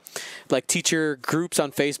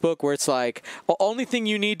on Facebook where it's like, only thing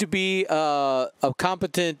you need to be a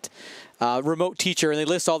competent remote teacher, and they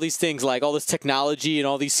list all these things like all this technology and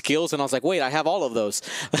all these skills, and I was like, wait, I have all of those.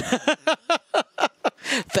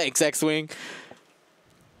 Thanks, X-Wing.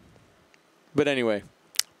 But anyway,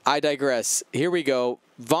 I digress. Here we go.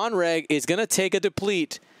 Von Reg is going to take a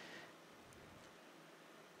deplete.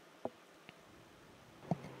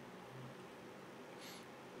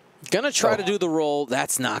 Gonna try to do the roll.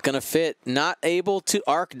 That's not gonna fit. Not able to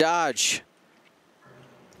arc dodge.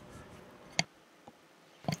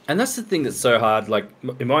 And that's the thing that's so hard. Like,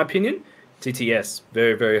 in my opinion, TTS,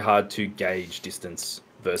 very, very hard to gauge distance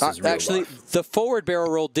versus real actually, life. the forward barrel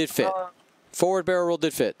roll did fit. Forward barrel roll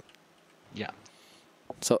did fit. Yeah.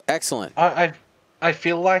 So excellent. I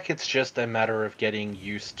feel like it's just a matter of getting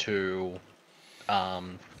used to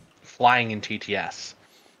flying in TTS.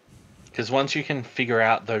 Because once you can figure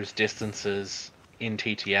out those distances in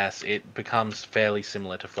TTS, it becomes fairly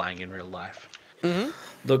similar to flying in real life. Mm-hmm.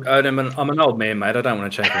 Look, I'm an old man, mate. I don't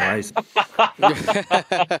want to change my ways.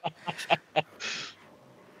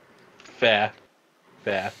 Fair.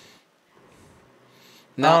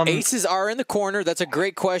 Now, aces are in the corner. That's a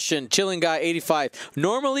great question. Chilling Guy 85.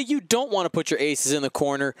 Normally, you don't want to put your aces in the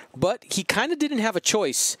corner, but he kind of didn't have a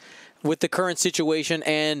choice with the current situation.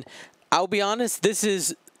 And I'll be honest, this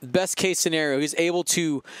is best case scenario. He's able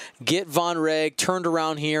to get Von Reg turned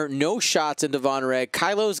around here. No shots into Von Reg.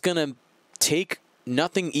 Kylo's going to take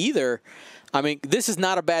nothing either. I mean, this is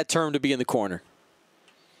not a bad term to be in the corner.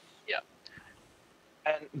 Yeah.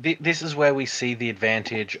 And this is where we see the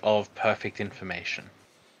advantage of perfect information.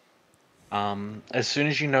 As soon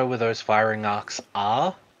as you know where those firing arcs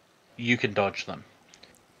are, you can dodge them.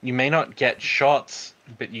 You may not get shots,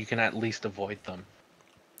 but you can at least avoid them.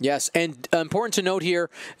 Yes, and important to note here,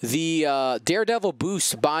 the Daredevil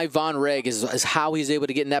boost by Von Reg is how he's able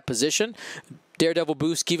to get in that position. Daredevil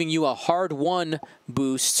boost giving you a hard-won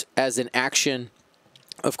boost as an action.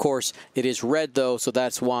 Of course, it is red, though, so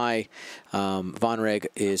that's why Von Reg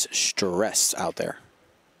is stressed out there.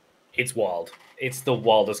 It's wild. It's the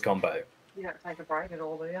wildest combo. You don't take a break at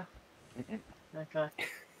all, do you? Okay.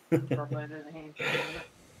 Probably do the hand.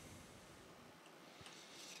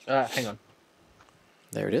 Hang on.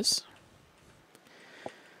 There it is.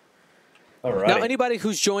 All right. Now, anybody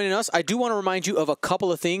who's joining us, I do want to remind you of a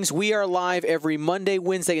couple of things. We are live every Monday,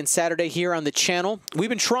 Wednesday, and Saturday here on the channel. We've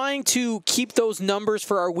been trying to keep those numbers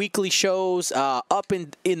for our weekly shows up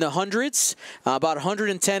in the hundreds. About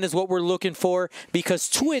 110 is what we're looking for because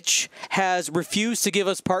Twitch has refused to give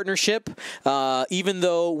us partnership, even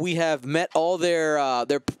though we have met all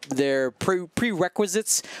their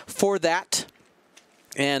prerequisites for that.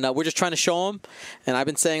 And we're just trying to show them. And I've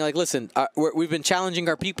been saying, like, listen, we've been challenging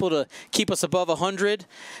our people to keep us above 100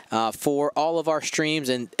 for all of our streams.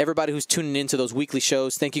 And everybody who's tuning into those weekly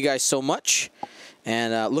shows, thank you guys so much.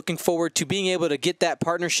 And looking forward to being able to get that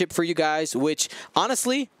partnership for you guys, which,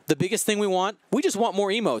 honestly, the biggest thing we just want more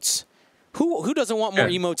emotes. Who doesn't want more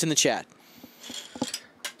emotes in the chat?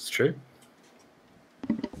 It's true.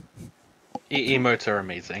 Emotes are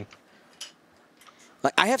amazing.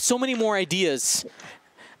 Like, I have so many more ideas.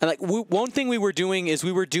 And like one thing we were doing is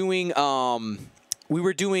we were doing emote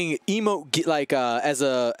like as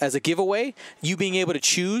a giveaway, you being able to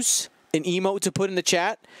choose an emote to put in the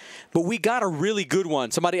chat. But we got a really good one.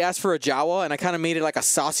 Somebody asked for a Jawa, and I kind of made it like a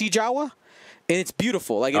saucy Jawa, and it's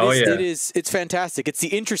beautiful. Like it's fantastic. It's the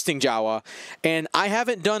interesting Jawa, and I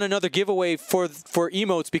haven't done another giveaway for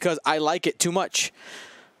emotes because I like it too much.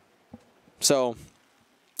 So.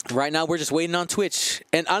 Right now, we're just waiting on Twitch.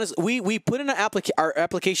 And honestly, we put in our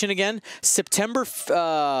application again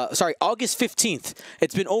August 15th.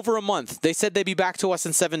 It's been over a month. They said they'd be back to us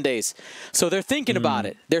in 7 days. So they're thinking about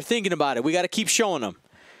it. They're thinking about it. We got to keep showing them.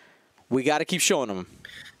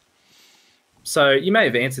 So you may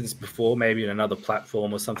have answered this before, maybe in another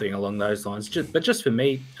platform or something along those lines. But just for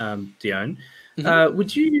me, Dion,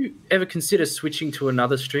 would you ever consider switching to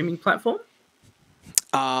another streaming platform?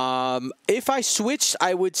 If I switched,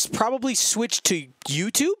 I would probably switch to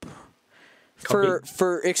YouTube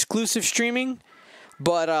for exclusive streaming.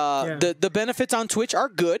 But the benefits on Twitch are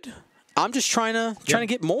good. I'm just trying to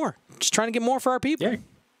get more. Just trying to get more for our people. Yeah.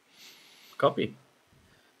 Copy.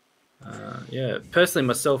 Personally,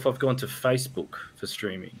 myself, I've gone to Facebook for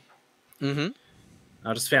streaming. Mm-hmm.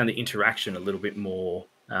 I just found the interaction a little bit more.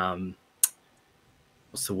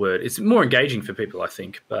 What's the word? It's more engaging for people, I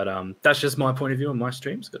think. But that's just my point of view on my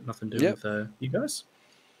streams. Got nothing to do with you guys.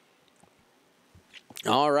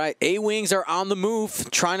 All right. A-Wings are on the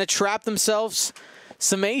move, trying to trap themselves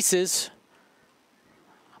some aces.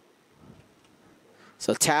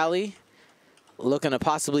 So Tally looking to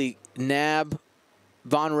possibly nab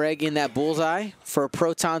Von Reg in that bullseye for a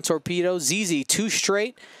proton torpedo. ZZ 2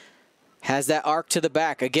 straight. Has that arc to the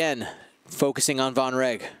back. Again, focusing on Von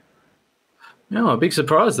Reg. No, a big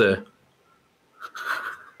surprise there.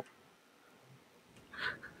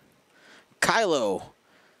 Kylo.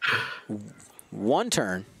 One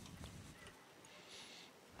turn.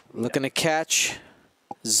 Looking to catch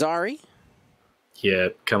Zari. Yeah,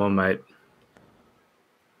 come on, mate.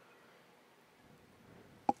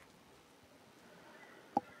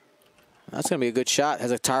 That's going to be a good shot.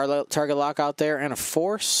 Has a target lock out there and a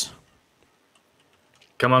force.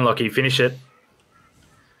 Come on, Lachie, finish it.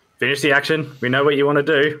 Finish the action. We know what you want to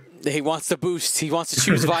do. He wants to boost. He wants to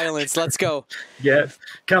choose violence. Let's go. Yeah.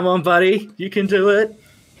 Come on, buddy. You can do it.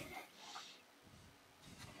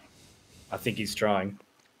 I think he's trying.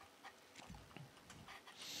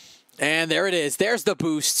 And there it is. There's the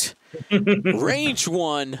boost. Range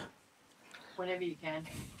 1. Whenever you can.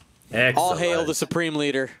 Excellent. All hail the Supreme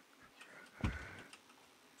Leader.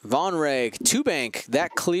 Von Reg, 2 bank.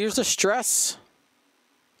 That clears the stress.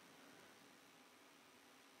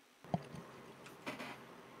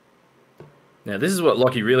 Now, this is what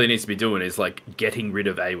Lachie really needs to be doing, is like getting rid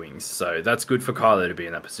of A-Wings. So that's good for Kylo to be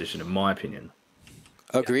in that position, in my opinion.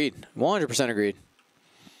 Agreed. 100% agreed.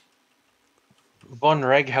 Von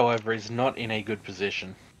Reg, however, is not in a good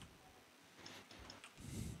position.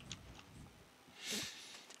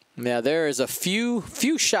 Now, there is a few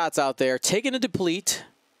shots out there. Taking a deplete.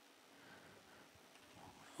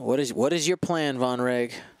 What is your plan, Von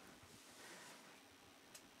Reg?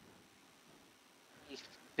 I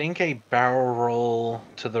think a barrel roll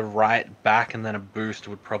to the right back and then a boost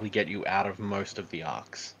would probably get you out of most of the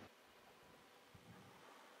arcs.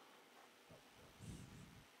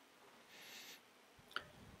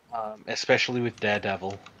 Especially with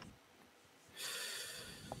Daredevil.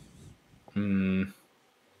 I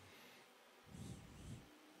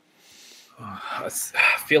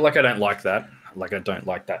feel like I don't like that. Like, I don't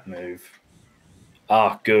like that move.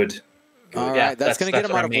 Ah, good. All Yeah, right, that's going to get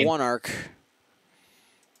him out of mean. 1 arc.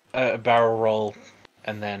 A barrel roll,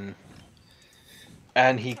 and then...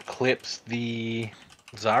 And he clips the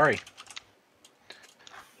Zari.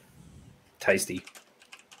 Tasty.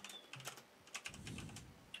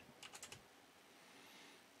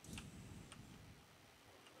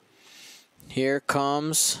 Here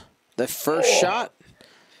comes the first shot.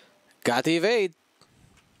 Got the evade.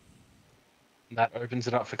 That opens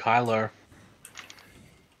it up for Kylo.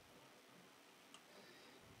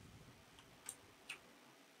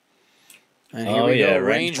 And here we go.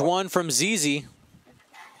 Range 1 from ZZ.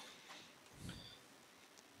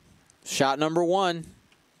 Shot number 1.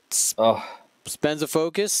 Oh, Spends a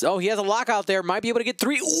focus. Oh, he has a lock out there. Might be able to get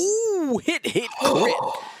 3. Ooh, hit, crit.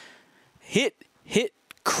 Hit,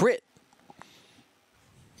 crit.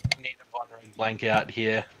 Need a Von Reg blank out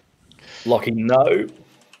here. Lachie, no.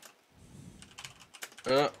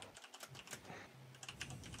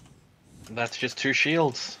 That's just 2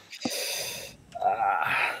 shields.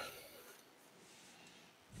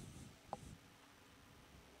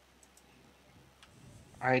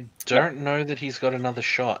 I don't know that he's got another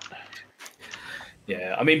shot.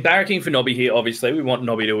 Yeah, I mean, barracking for Nobbie here, obviously. We want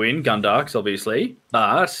Nobbie to win. Gundarks, obviously.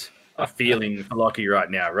 But I'm feeling for Lachie right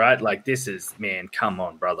now, right? Like, this is, man, come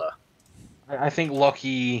on, brother. I think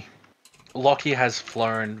Lachie has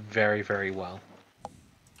flown very, very well.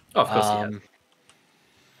 Oh, of course he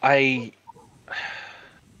has.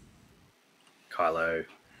 Kylo.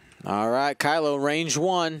 All right, Kylo, range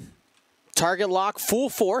 1. Target lock, full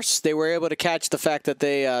force. They were able to catch the fact that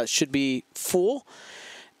they should be full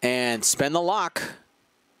and spend the lock.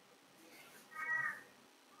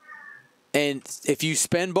 And if you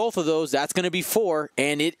spend both of those, that's going to be 4,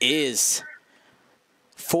 and it is.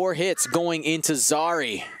 4 hits going into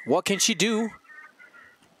Zari. What can she do?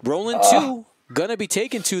 Rolling 2. Gonna be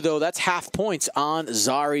taken 2, though. That's half points on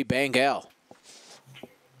Zari Bangal.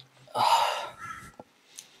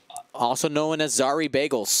 Also known as Zari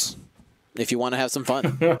Bagels, if you want to have some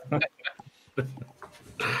fun.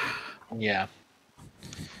 Yeah.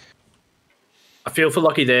 I feel for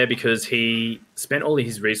Lachie there because he spent all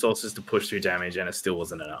his resources to push through damage and it still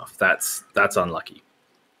wasn't enough. That's unlucky.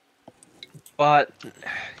 But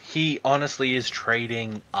he honestly is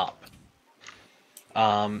trading up.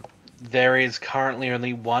 There is currently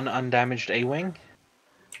only 1 undamaged A-Wing.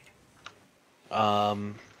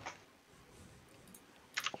 And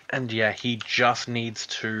yeah, he just needs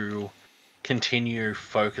to continue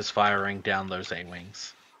focus firing down those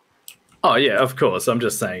A-Wings. Oh, yeah, of course. I'm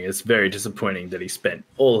just saying it's very disappointing that he spent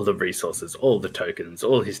all the resources, all the tokens,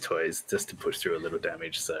 all his toys just to push through a little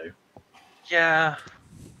damage. So, Yeah.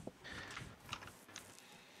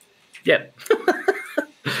 yep.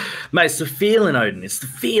 Mate, it's the feeling, Odin. It's the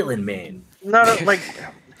feeling, man. No, like,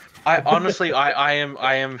 I honestly, I am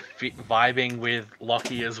vibing with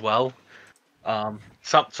Lachie as well.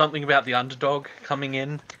 Something about the underdog coming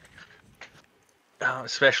in,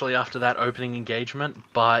 especially after that opening engagement.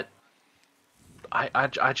 But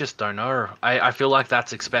I just don't know. I feel like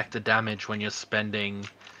that's expected damage when you're spending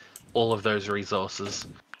all of those resources.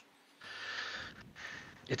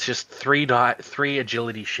 It's just three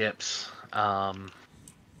agility ships.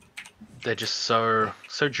 They're just so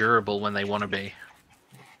durable when they want to be.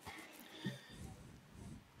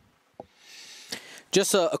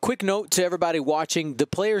 Just a quick note to everybody watching. The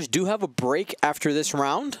players do have a break after this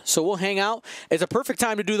round, so we'll hang out. It's a perfect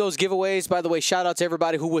time to do those giveaways. By the way, shout out to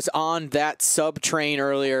everybody who was on that sub train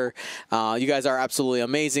earlier. You guys are absolutely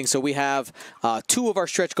amazing. So we have 2 of our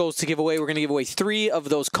stretch goals to give away. We're going to give away 3 of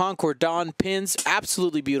those Concord Dawn pins.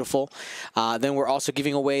 Absolutely beautiful. Then we're also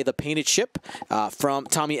giving away the painted ship from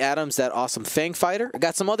Tommy Adams, that awesome Fang fighter. I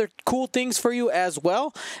got some other cool things for you as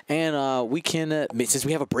well. And we can, since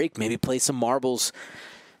we have a break, maybe play some marbles.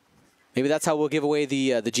 Maybe that's how we'll give away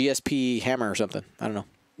the GSP hammer or something. I don't know.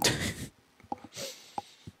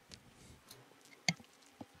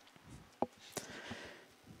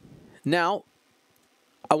 Now,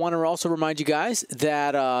 I want to also remind you guys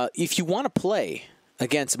that if you want to play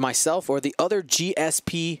against myself or the other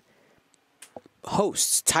GSP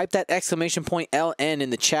hosts, type that !LN in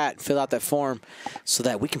the chat and fill out that form so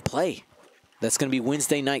that we can play. That's going to be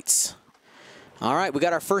Wednesday nights. All right, we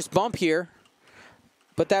got our first bump here.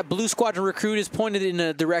 But that blue squadron recruit is pointed in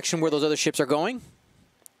a direction where those other ships are going.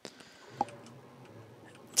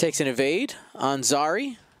 Takes an evade on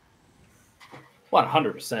Zari.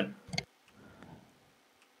 100%.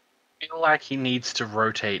 I feel like he needs to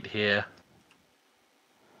rotate here.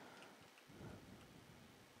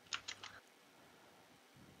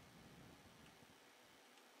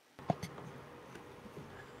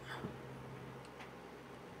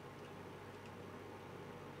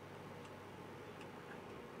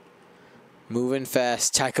 Moving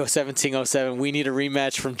fast. Tycho 1707. We need a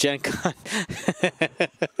rematch from Gen Con.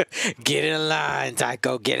 Get in line,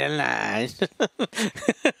 Tycho. Get in line.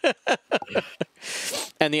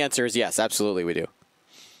 And the answer is yes. Absolutely, we do.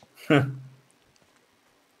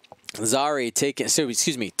 Zari taking, so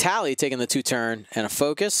excuse me, Tally taking the 2-turn and a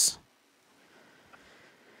focus.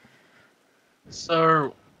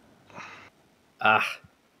 So,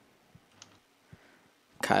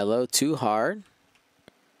 Kylo too hard.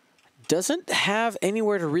 Doesn't have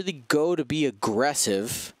anywhere to really go to be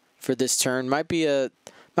aggressive for this turn. Might be a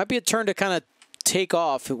turn to kind of take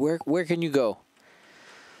off. Where can you go?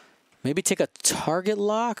 Maybe take a target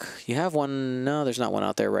lock. You have one. No, there's not one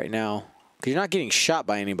out there right now. 'Cause you're not getting shot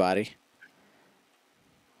by anybody.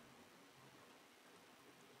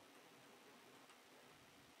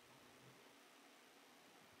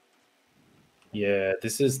 Yeah,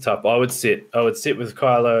 this is tough. I would sit with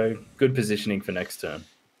Kylo. Good positioning for next turn.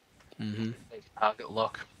 Mm-hmm. Target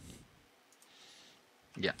lock.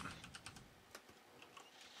 Yeah.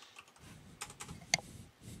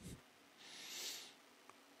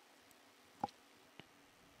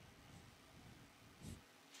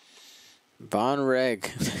 Von Reg.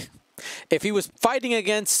 If he was fighting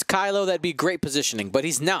against Kylo, that'd be great positioning, but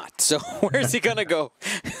he's not. So where's he gonna go?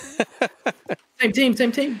 Same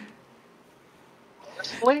team.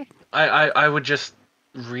 Honestly, I would just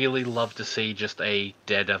really love to see just a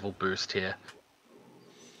Daredevil boost here.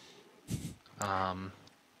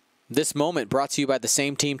 This moment brought to you by the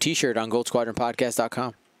Same Team T-shirt on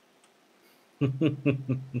GoldSquadronPodcast.com.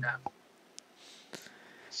 Yeah.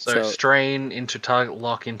 So strain into target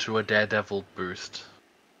lock into a Daredevil boost.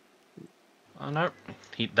 Oh no,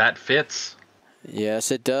 that fits.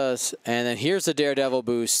 Yes, it does. And then here's the Daredevil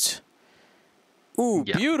boost. Ooh,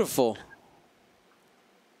 Yeah. Beautiful.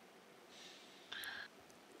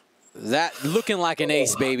 That looking like an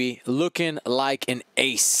ace, baby. Looking like an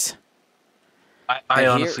ace. I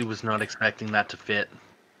honestly was not expecting that to fit.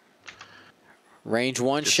 Range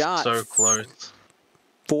 1 Just shot. so close.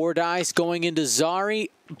 4 dice going into Zari.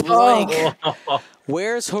 Blank. Oh.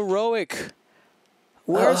 Where's Heroic?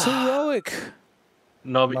 Where's Heroic?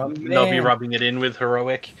 Nobbie rubbing it in with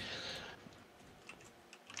Heroic.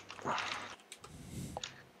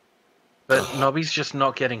 But Nobbie's just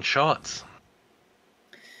not getting shots.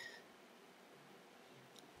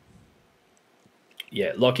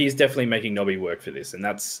 Yeah, Lockie's definitely making Nobbie work for this, and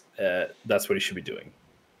that's what he should be doing.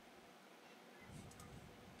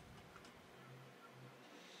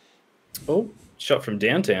 Oh, shot from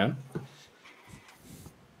downtown.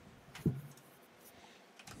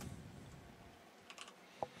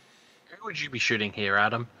 Who would you be shooting here,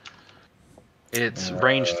 Adam? It's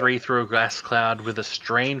range 3 through a gas cloud with a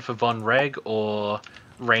strain for Von Reg, or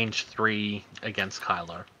range 3 against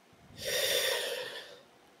Kylo?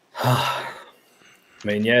 I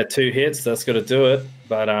mean, yeah, 2 hits, that's got to do it.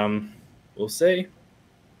 But we'll see.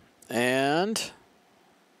 And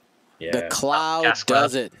Yeah. the cloud gas cloud.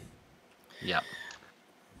 does it. Yep.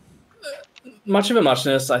 Much of a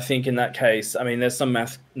muchness, I think, in that case. I mean, there's some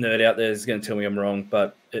math nerd out there who's going to tell me I'm wrong,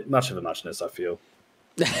 but much of a muchness, I feel.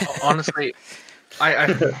 Honestly,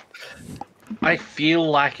 I feel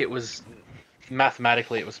like it was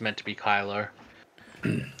mathematically it was meant to be Kylo.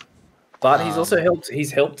 But he's also helped.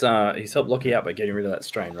 He's helped Lachie out by getting rid of that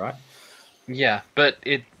strain, right? Yeah, but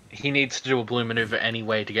he needs to do a blue maneuver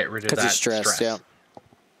anyway to get rid of that Because he's stressed, yeah.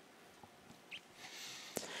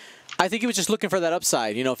 I think he was just looking for that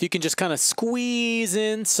upside. You know, if you can just kind of squeeze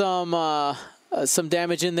in some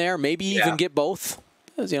damage in there, maybe even get both.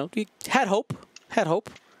 You know, he had hope. Had hope.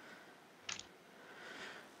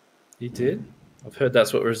 He did. I've heard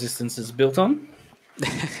that's what resistance is built on.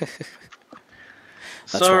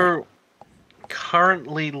 So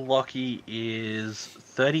currently Lachie is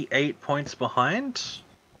 38 points behind.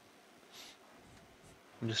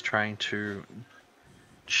 I'm just trying to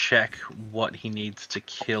check what he needs to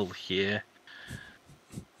kill here.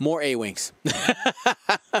 More A-Wings.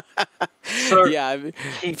 So yeah,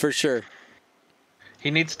 for sure. He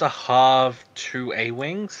needs to halve 2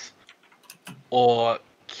 A-Wings or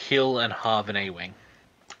kill and halve an A-Wing,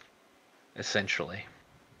 essentially.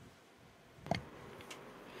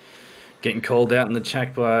 Getting called out in the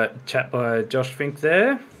chat by Josh Fink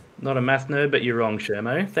there. Not a math nerd, but you're wrong,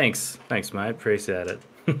 Shermo. Thanks, mate. Appreciate it.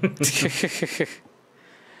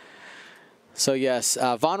 So yes,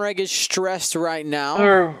 Von Reg is stressed right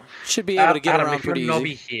now. Should be able to get Adam, around if you're pretty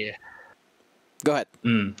Nobbie easy. here. Go ahead.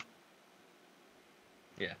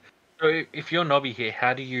 Yeah. So if you're Nobbie here,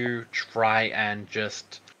 how do you try and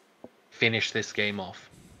just finish this game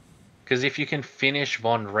off? Because if you can finish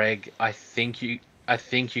Von Reg, I think you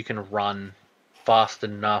can run fast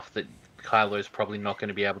enough that Kylo's probably not going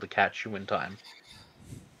to be able to catch you in time.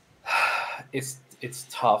 It's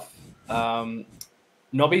tough.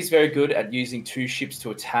 Nobbie's very good at using 2 ships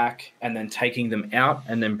to attack and then taking them out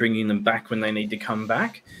and then bringing them back when they need to come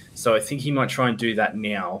back. So I think he might try and do that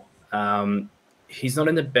now. He's not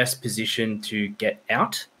in the best position to get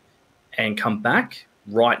out and come back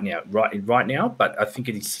right now, but I think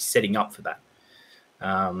he's setting up for that.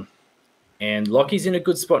 And Lachie's in a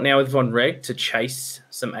good spot now with Von Reg to chase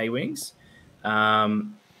some A-Wings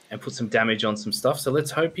and put some damage on some stuff. So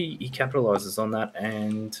let's hope he capitalizes on that,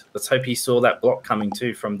 and let's hope he saw that block coming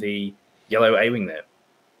too from the yellow A-Wing there.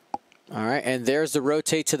 All right, and there's the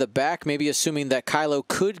rotate to the back, maybe assuming that Kylo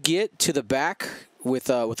could get to the back with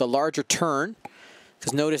a larger turn.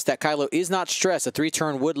 Because notice that Kylo is not stressed. A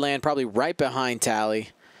 3-turn would land probably right behind Tally.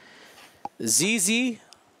 ZZ,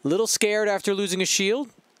 little scared after losing a shield.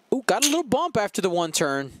 Ooh, got a little bump after the 1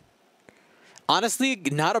 turn. Honestly,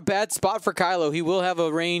 not a bad spot for Kylo. He will have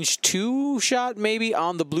a range 2 shot maybe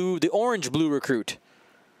on the orange-blue recruit.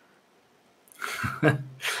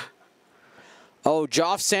 Oh,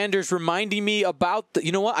 Joff Sanders reminding me about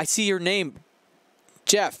you know what? I see your name.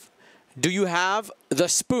 Jeff, do you have the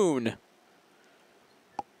spoon?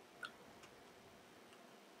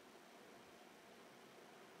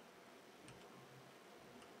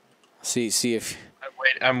 See if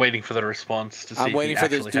I'm waiting for the response to see I'm waiting if for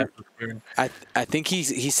he this actually has the spoon. I think he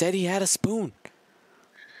said he had a spoon.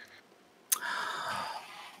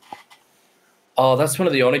 Oh, that's one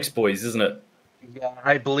of the Onyx boys, isn't it? Yeah,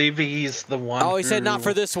 I believe he's the one. Oh, he said not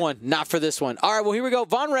for this one. Not for this one. All right, well, here we go.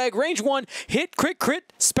 Von Reg, range 1, hit,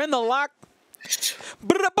 crit, spend the lock.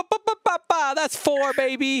 That's 4,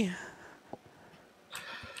 baby.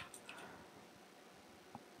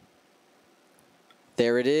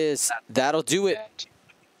 There it is. That'll do it.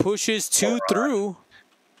 Pushes 2 through.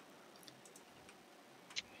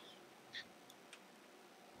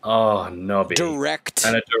 Oh, Nobbie. Direct.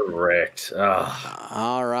 And a direct. Oh.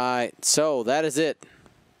 All right. So that is it.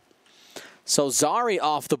 So Zari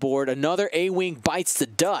off the board. Another A-Wing bites the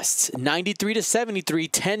dust. 93 to 73.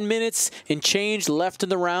 10 minutes and change left in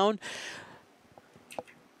the round.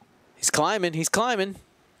 He's climbing. He's climbing.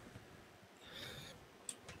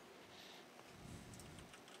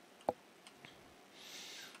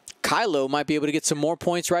 Kylo might be able to get some more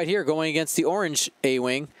points right here going against the orange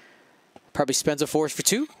A-Wing. Probably spends a force for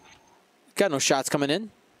 2. Got no shots coming in.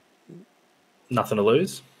 Nothing to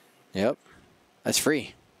lose. Yep. That's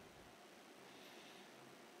free.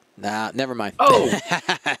 Nah, never mind. Oh!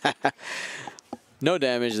 No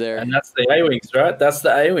damage there. And that's the A-Wings, right? That's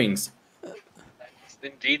the A-Wings. It's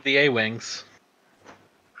indeed the A-Wings.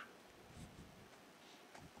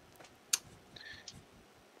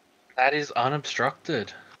 That is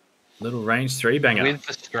unobstructed. Little range 3-banger. With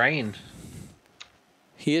the strain.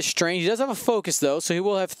 He is strange. He does have a focus, though, so he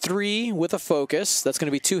will have 3 with a focus. That's going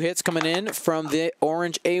to be 2 hits coming in from the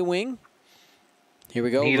orange A-Wing. Here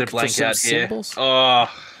we go. Need a Looking for blank some out here. symbols. Oh.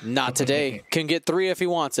 Not today. Can get 3 if he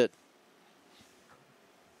wants it.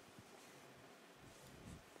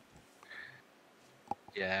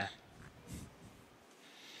 Yeah.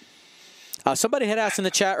 Somebody had asked in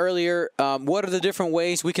the chat earlier, what are the different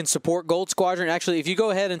ways we can support Gold Squadron? Actually, if you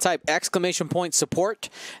go ahead and type !support,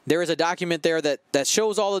 there is a document there that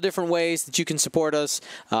shows all the different ways that you can support us.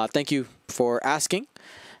 Thank you for asking.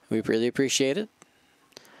 We really appreciate it.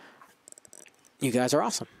 You guys are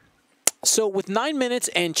awesome. So with 9 minutes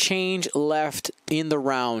and change left in the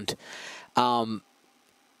round, I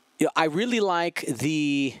really like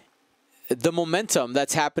the momentum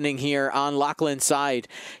that's happening here on Lachlan's side.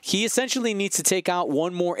 He essentially needs to take out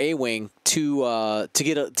one more A-Wing to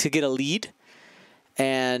get a lead,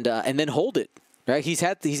 and then hold it. Right? He's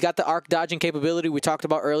got the arc dodging capability we talked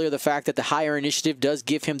about earlier. The fact that the higher initiative does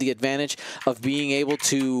give him the advantage of being able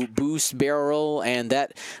to boost barrel roll, and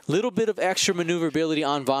that little bit of extra maneuverability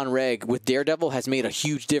on Von Reg with Daredevil has made a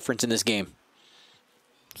huge difference in this game.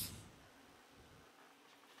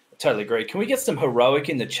 Totally agree. Can we get some heroic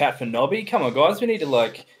in the chat for Nobbie? Come on, guys. We need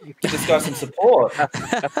to, give this guy some support.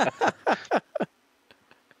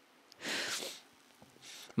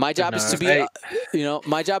 My job is to be,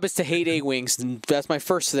 my job is to hate A-Wings. That's my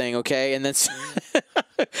first thing, okay? And then,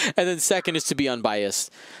 and then second is to be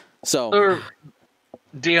unbiased. So,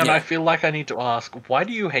 Dion, yeah. I feel like I need to ask, why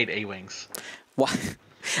do you hate A-Wings? Why?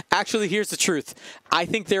 Actually, here's the truth. I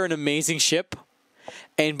think they're an amazing ship.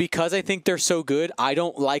 And because I think they're so good, I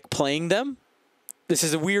don't like playing them. This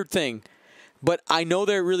is a weird thing. But I know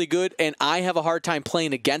they're really good, and I have a hard time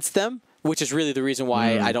playing against them, which is really the reason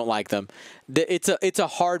why I don't like them. It's a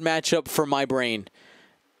hard matchup for my brain,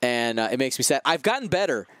 and it makes me sad. I've gotten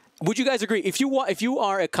better. Would you guys agree? If you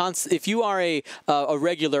are a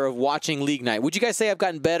regular of watching League Night, would you guys say I've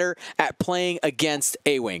gotten better at playing against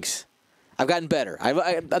A-Wings? I've gotten better.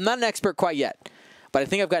 I'm not an expert quite yet, but I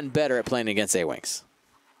think I've gotten better at playing against A-Wings.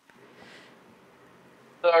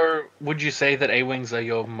 So, would you say that A-Wings are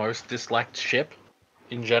your most disliked ship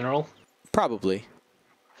in general? Probably.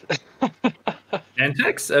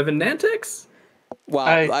 Nantex? Evan Nantex? Wow.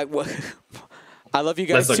 I love you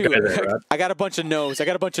guys too. There, right? I got a bunch of no's.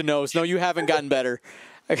 No, you haven't gotten better.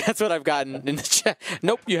 That's what I've gotten in the chat.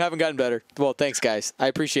 Nope, you haven't gotten better. Well, thanks, guys. I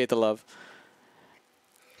appreciate the love.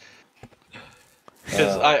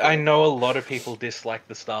 Because I know a lot of people dislike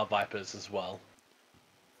the Star Vipers as well.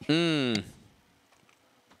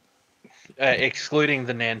 Excluding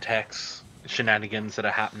the Nantex shenanigans that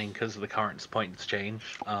are happening because of the current points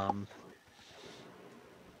change. I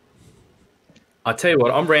tell you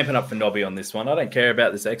what, I'm ramping up for Nobbie on this one. I don't care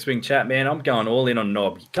about this X-Wing chat, man. I'm going all in on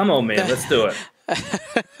Nobbie. Come on, man. Let's do it.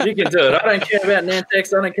 You can do it. I don't care about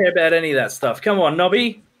Nantex. I don't care about any of that stuff. Come on,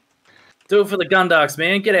 Nobbie. Do it for the Gundarks,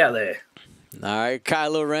 man. Get out there. All right,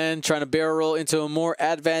 Kylo Ren trying to barrel roll into a more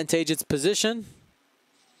advantageous position.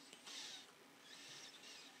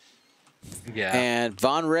 Yeah. And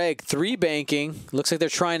Von Reg 3 banking. Looks like they're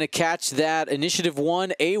trying to catch that Initiative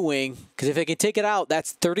 1 A-Wing. Because if they can take it out,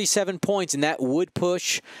 that's 37 points, and that would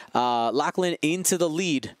push Lachlan into the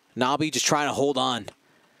lead. Nobbie just trying to hold on.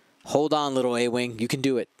 Hold on, little A-Wing. You can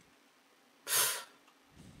do it.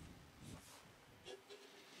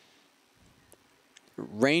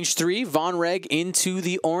 Range 3, Von Reg into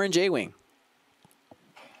the orange A-Wing.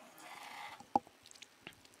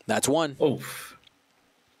 That's one. Oof.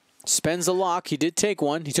 Spends a lock. He did take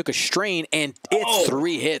one. He took a strain, and it's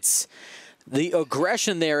 3 hits. The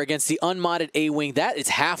aggression there against the unmodded A-Wing, that is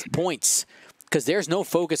half points because there's no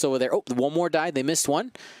focus over there. Oh, one more died. They missed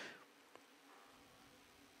one.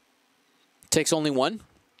 Takes only one.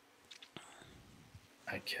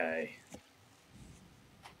 Okay.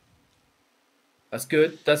 That's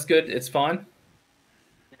good. That's good. It's fine.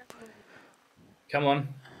 Come on.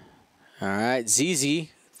 All right, ZZ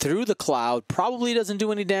through the cloud. Probably doesn't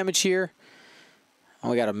do any damage here. Oh,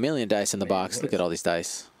 we got a million dice in the box. Look at all these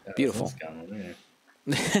dice. Beautiful.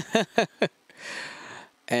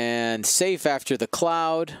 And safe after the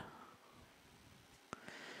cloud.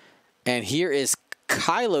 And here is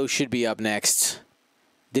Kylo should be up next.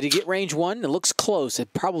 Did he get range 1? It looks close.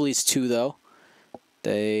 It probably is 2, though.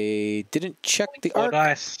 They didn't check the arc.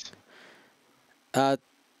 Dice.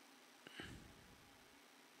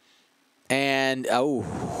 And,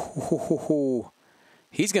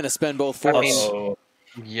 he's going to spend both force. Oh,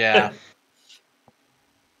 Yeah.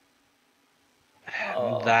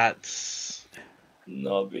 Oh. That's...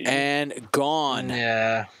 Nobbie. And gone.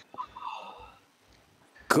 Yeah.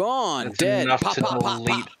 Gone. That's Dead. enough Pop, to pop, pop,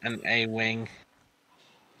 delete pop. an A-wing.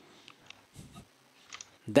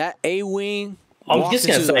 That A-wing I'm walked just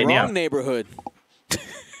gonna into the say now. wrong neighborhood.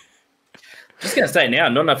 Just gonna say now,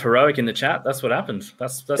 not enough heroic in the chat. That's what happened.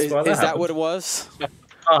 That's why that Is that happened. what it was?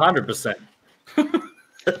 100%.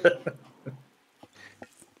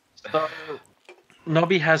 So,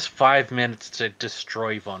 Nobbie has 5 minutes to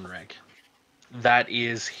destroy Von Reg. That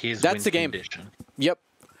is his That's win the game. condition. Yep.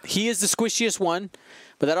 He is the squishiest one,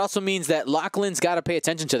 but that also means that Lachlan's got to pay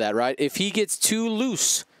attention to that, right? If he gets too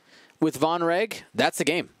loose with Von Reg, that's the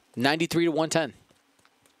game. 93 to 110.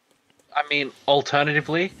 I mean,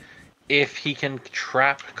 alternatively, if he can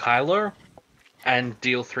trap Kylo and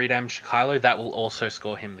deal 3 damage to Kylo, that will also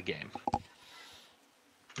score him the game.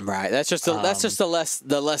 Right. That's just the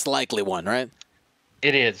less likely one, right?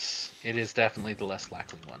 It is. It is definitely the less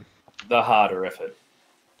likely one. The harder effort.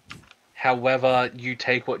 However, you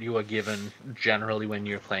take what you are given generally when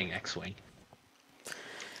you're playing X-Wing.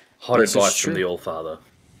 Hot This is advice true. from the All-Father.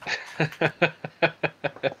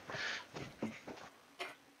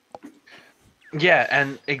 Yeah,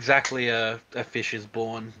 and exactly a fish is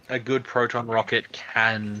born. A good proton rocket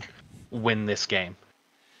can win this game.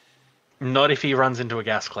 Not if he runs into a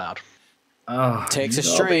gas cloud. Oh, Takes a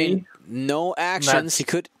Nobbie. strain. No actions. He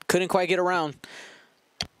couldn't quite get around.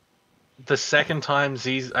 The second time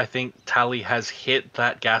I think Tally has hit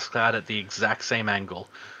that gas cloud at the exact same angle.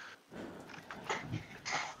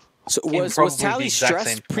 So In was probably the Tally exact same stressed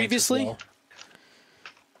point as previously?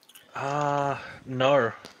 well.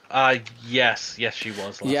 No. Yes, she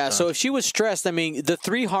was. Last Yeah. time. So if she was stressed, I mean, the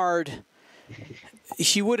 3 hard,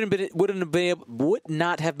 she would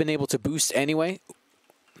not have been able to boost anyway.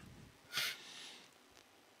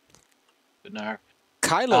 No.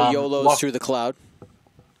 Kylo YOLOs Lock- through the cloud.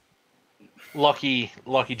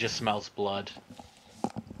 Lachie just smells blood.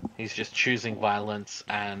 He's just choosing violence,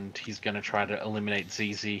 and he's going to try to eliminate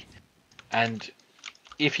ZZ. And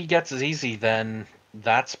if he gets ZZ, then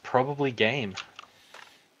that's probably game.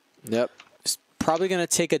 Yep. He's probably going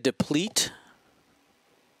to take a deplete.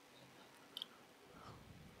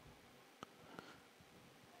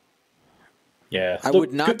 yeah. I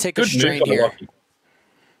would not take a good move strain by here. Lachie.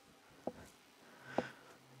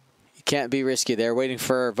 You can't be risky there. Waiting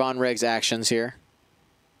for Von Reg's actions here.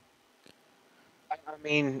 I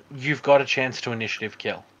mean, you've got a chance to initiative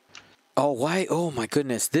kill. Oh, why? Oh my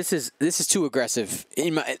goodness. This is too aggressive.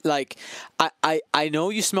 I know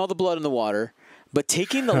you smell the blood in the water, but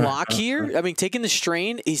taking the lock here, I mean taking the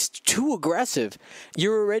strain is too aggressive.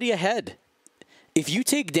 You're already ahead. If you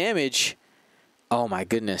take damage, oh my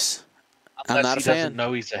goodness. I'm Unless not a he fan. doesn't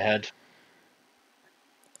know he's ahead.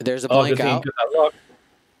 There's a Oh, blank good thing out. you got that lock.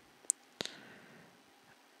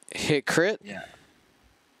 Hit crit. Yeah.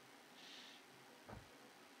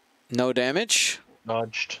 No damage.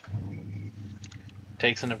 Dodged.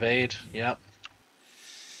 Takes an evade. Yep.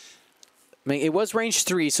 I mean, it was range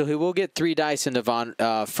 3, so he will get 3 dice into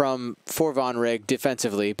for Von Reg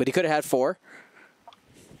defensively, but he could have had 4.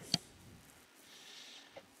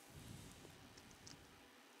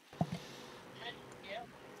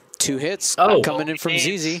 Two hits coming in from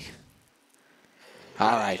ZZ.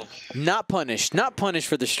 All right. Not punished. Not punished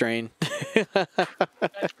for the strain.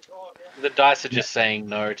 The dice are just saying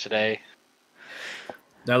no today.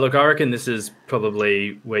 Now, look, I reckon this is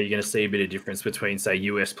probably where you're going to see a bit of difference between, say,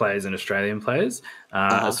 US players and Australian players.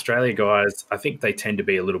 Australia guys, I think they tend to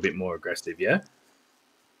be a little bit more aggressive, yeah?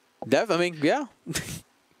 I mean, yeah.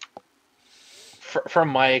 From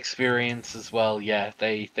my experience as well, yeah,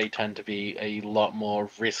 they tend to be a lot more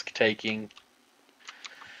risk-taking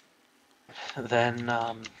than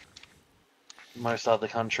most other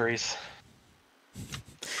countries.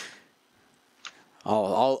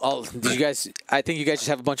 Did you guys? I think you guys just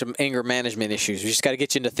have a bunch of anger management issues. We just got to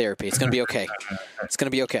get you into therapy. It's gonna be okay. It's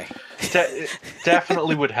gonna be okay.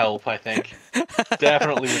 Definitely would help, I think.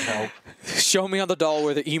 Definitely would help. Show me on the doll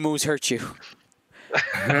where the emus hurt you.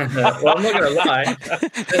 Well, I'm not going to lie.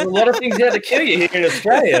 There's a lot of things out to kill you here in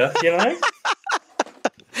Australia, you know?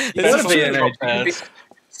 You This got is to be, true.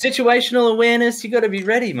 situational awareness. You got to be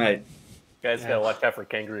ready, mate. You guys gotta watch out for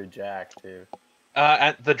Kangaroo Jack too.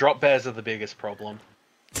 And the drop bears are the biggest problem.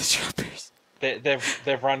 The droppers.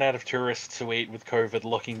 They've run out of tourists to eat with COVID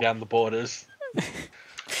locking down the borders.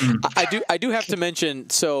 I do have to mention.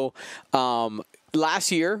 So,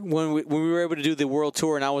 last year when we were able to do the world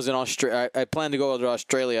tour and I was in Australia, I planned to go to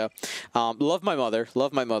Australia. Love my mother,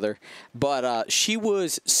 but she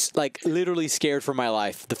was like literally scared for my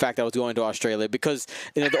life. The fact that I was going to Australia because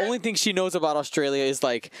the only thing she knows about Australia is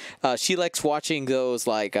like she likes watching those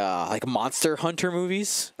like monster hunter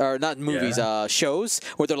movies or not movies, shows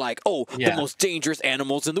where they're like, oh, the most dangerous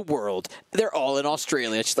animals in the world, they're all in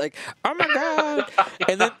Australia. She's like, oh my god,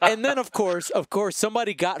 and then of course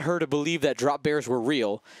somebody got her to believe that drop bears were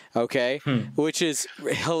real, okay, which is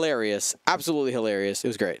hilarious, absolutely hilarious. It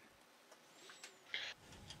was great.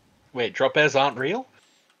 Wait, drop bears aren't real?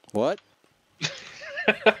 What?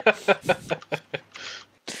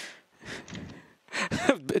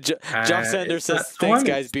 John Sanders says, thanks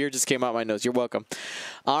guys, beer just came out my nose. You're welcome.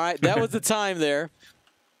 All right, that was the time there.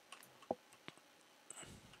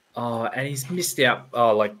 Oh, and he's missed out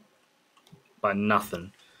like by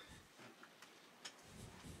nothing.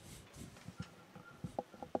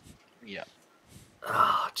 Yeah.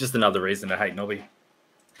 Just another reason to hate Nobbie.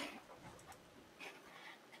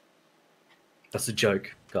 That's a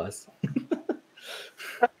joke, guys.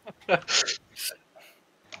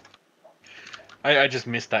 I just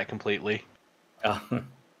missed that completely.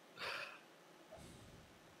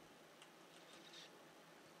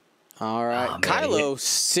 All right, Kylo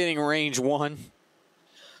sitting range 1.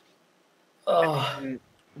 Oh,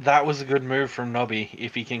 that was a good move from Nobbie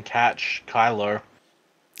if he can catch Kylo.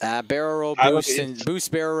 Barrel roll boost and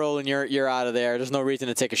boost barrel roll, and you're out of there. There's no reason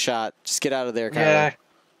to take a shot. Just get out of there, Kylo. Yeah,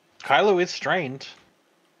 Kylo is strained.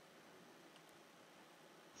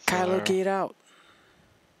 Kylo, get out.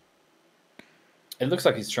 It looks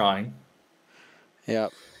like he's trying.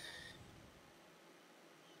 Yep.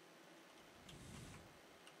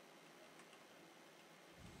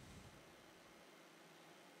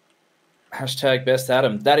 Hashtag best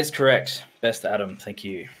Adam. That is correct. Best Adam. Thank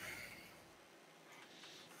you.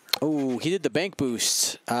 Oh, he did the bank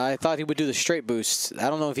boost. I thought he would do the straight boost. I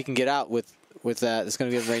don't know if he can get out with that. It's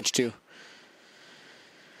going to be in range 2.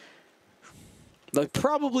 Like,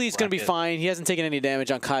 probably he's going to be fine. He hasn't taken any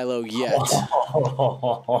damage on Kylo yet.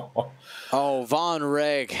 Oh, Von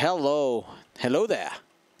Reg. Hello. Hello there.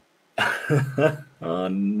 Oh,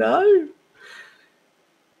 no.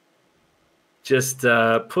 Just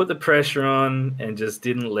put the pressure on and just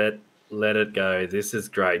didn't let it go. This is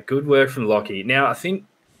great. Good work from Lachie. Now, I think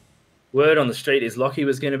word on the street is Lachie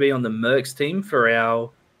was going to be on the Mercs team for our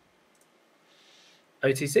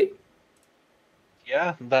OTC.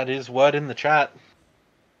 Yeah, that is word in the chat.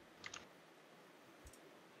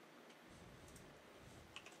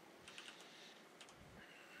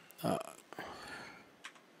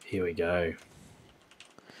 Here we go.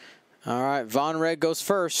 All right, Von Reg goes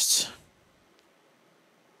first.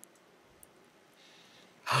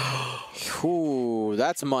 Ooh,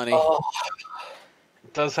 that's money.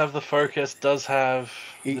 Does have the focus, does have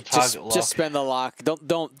the target lock. Just spend the lock.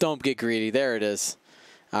 Don't get greedy. There it is.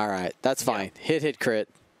 All right, that's fine. Yeah. Hit crit.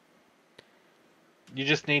 You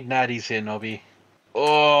just need natties here, Nobbie.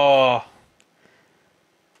 Oh.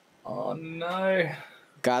 Oh no.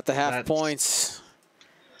 Got the half points.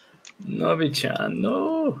 Nobbie-chan,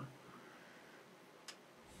 no.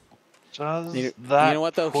 You know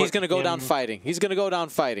what though? He's gonna go down fighting. He's gonna go down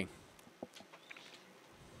fighting.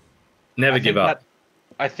 Never give up.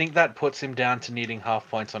 I think that puts him down to needing half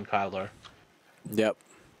points on Kylo. Yep.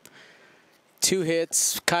 2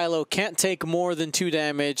 hits. Kylo can't take more than 2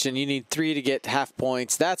 damage, and you need 3 to get half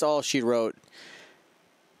points. That's all she wrote.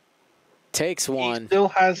 Takes 1. He still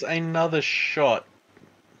has another shot.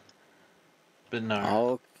 But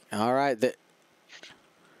no. Oh, all right.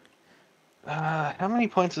 How many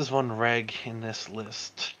points is Von Reg in this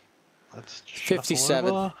list? Let's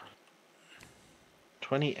 57.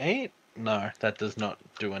 28? No, that does not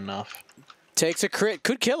do enough. Takes a crit.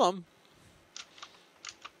 Could kill him.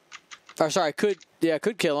 Or sorry, could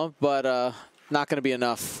kill him, but not going to be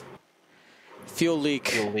enough. Fuel leak.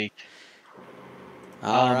 Fuel leak.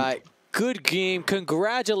 All right. Good game.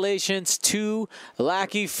 Congratulations to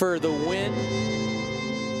Lachie for the win.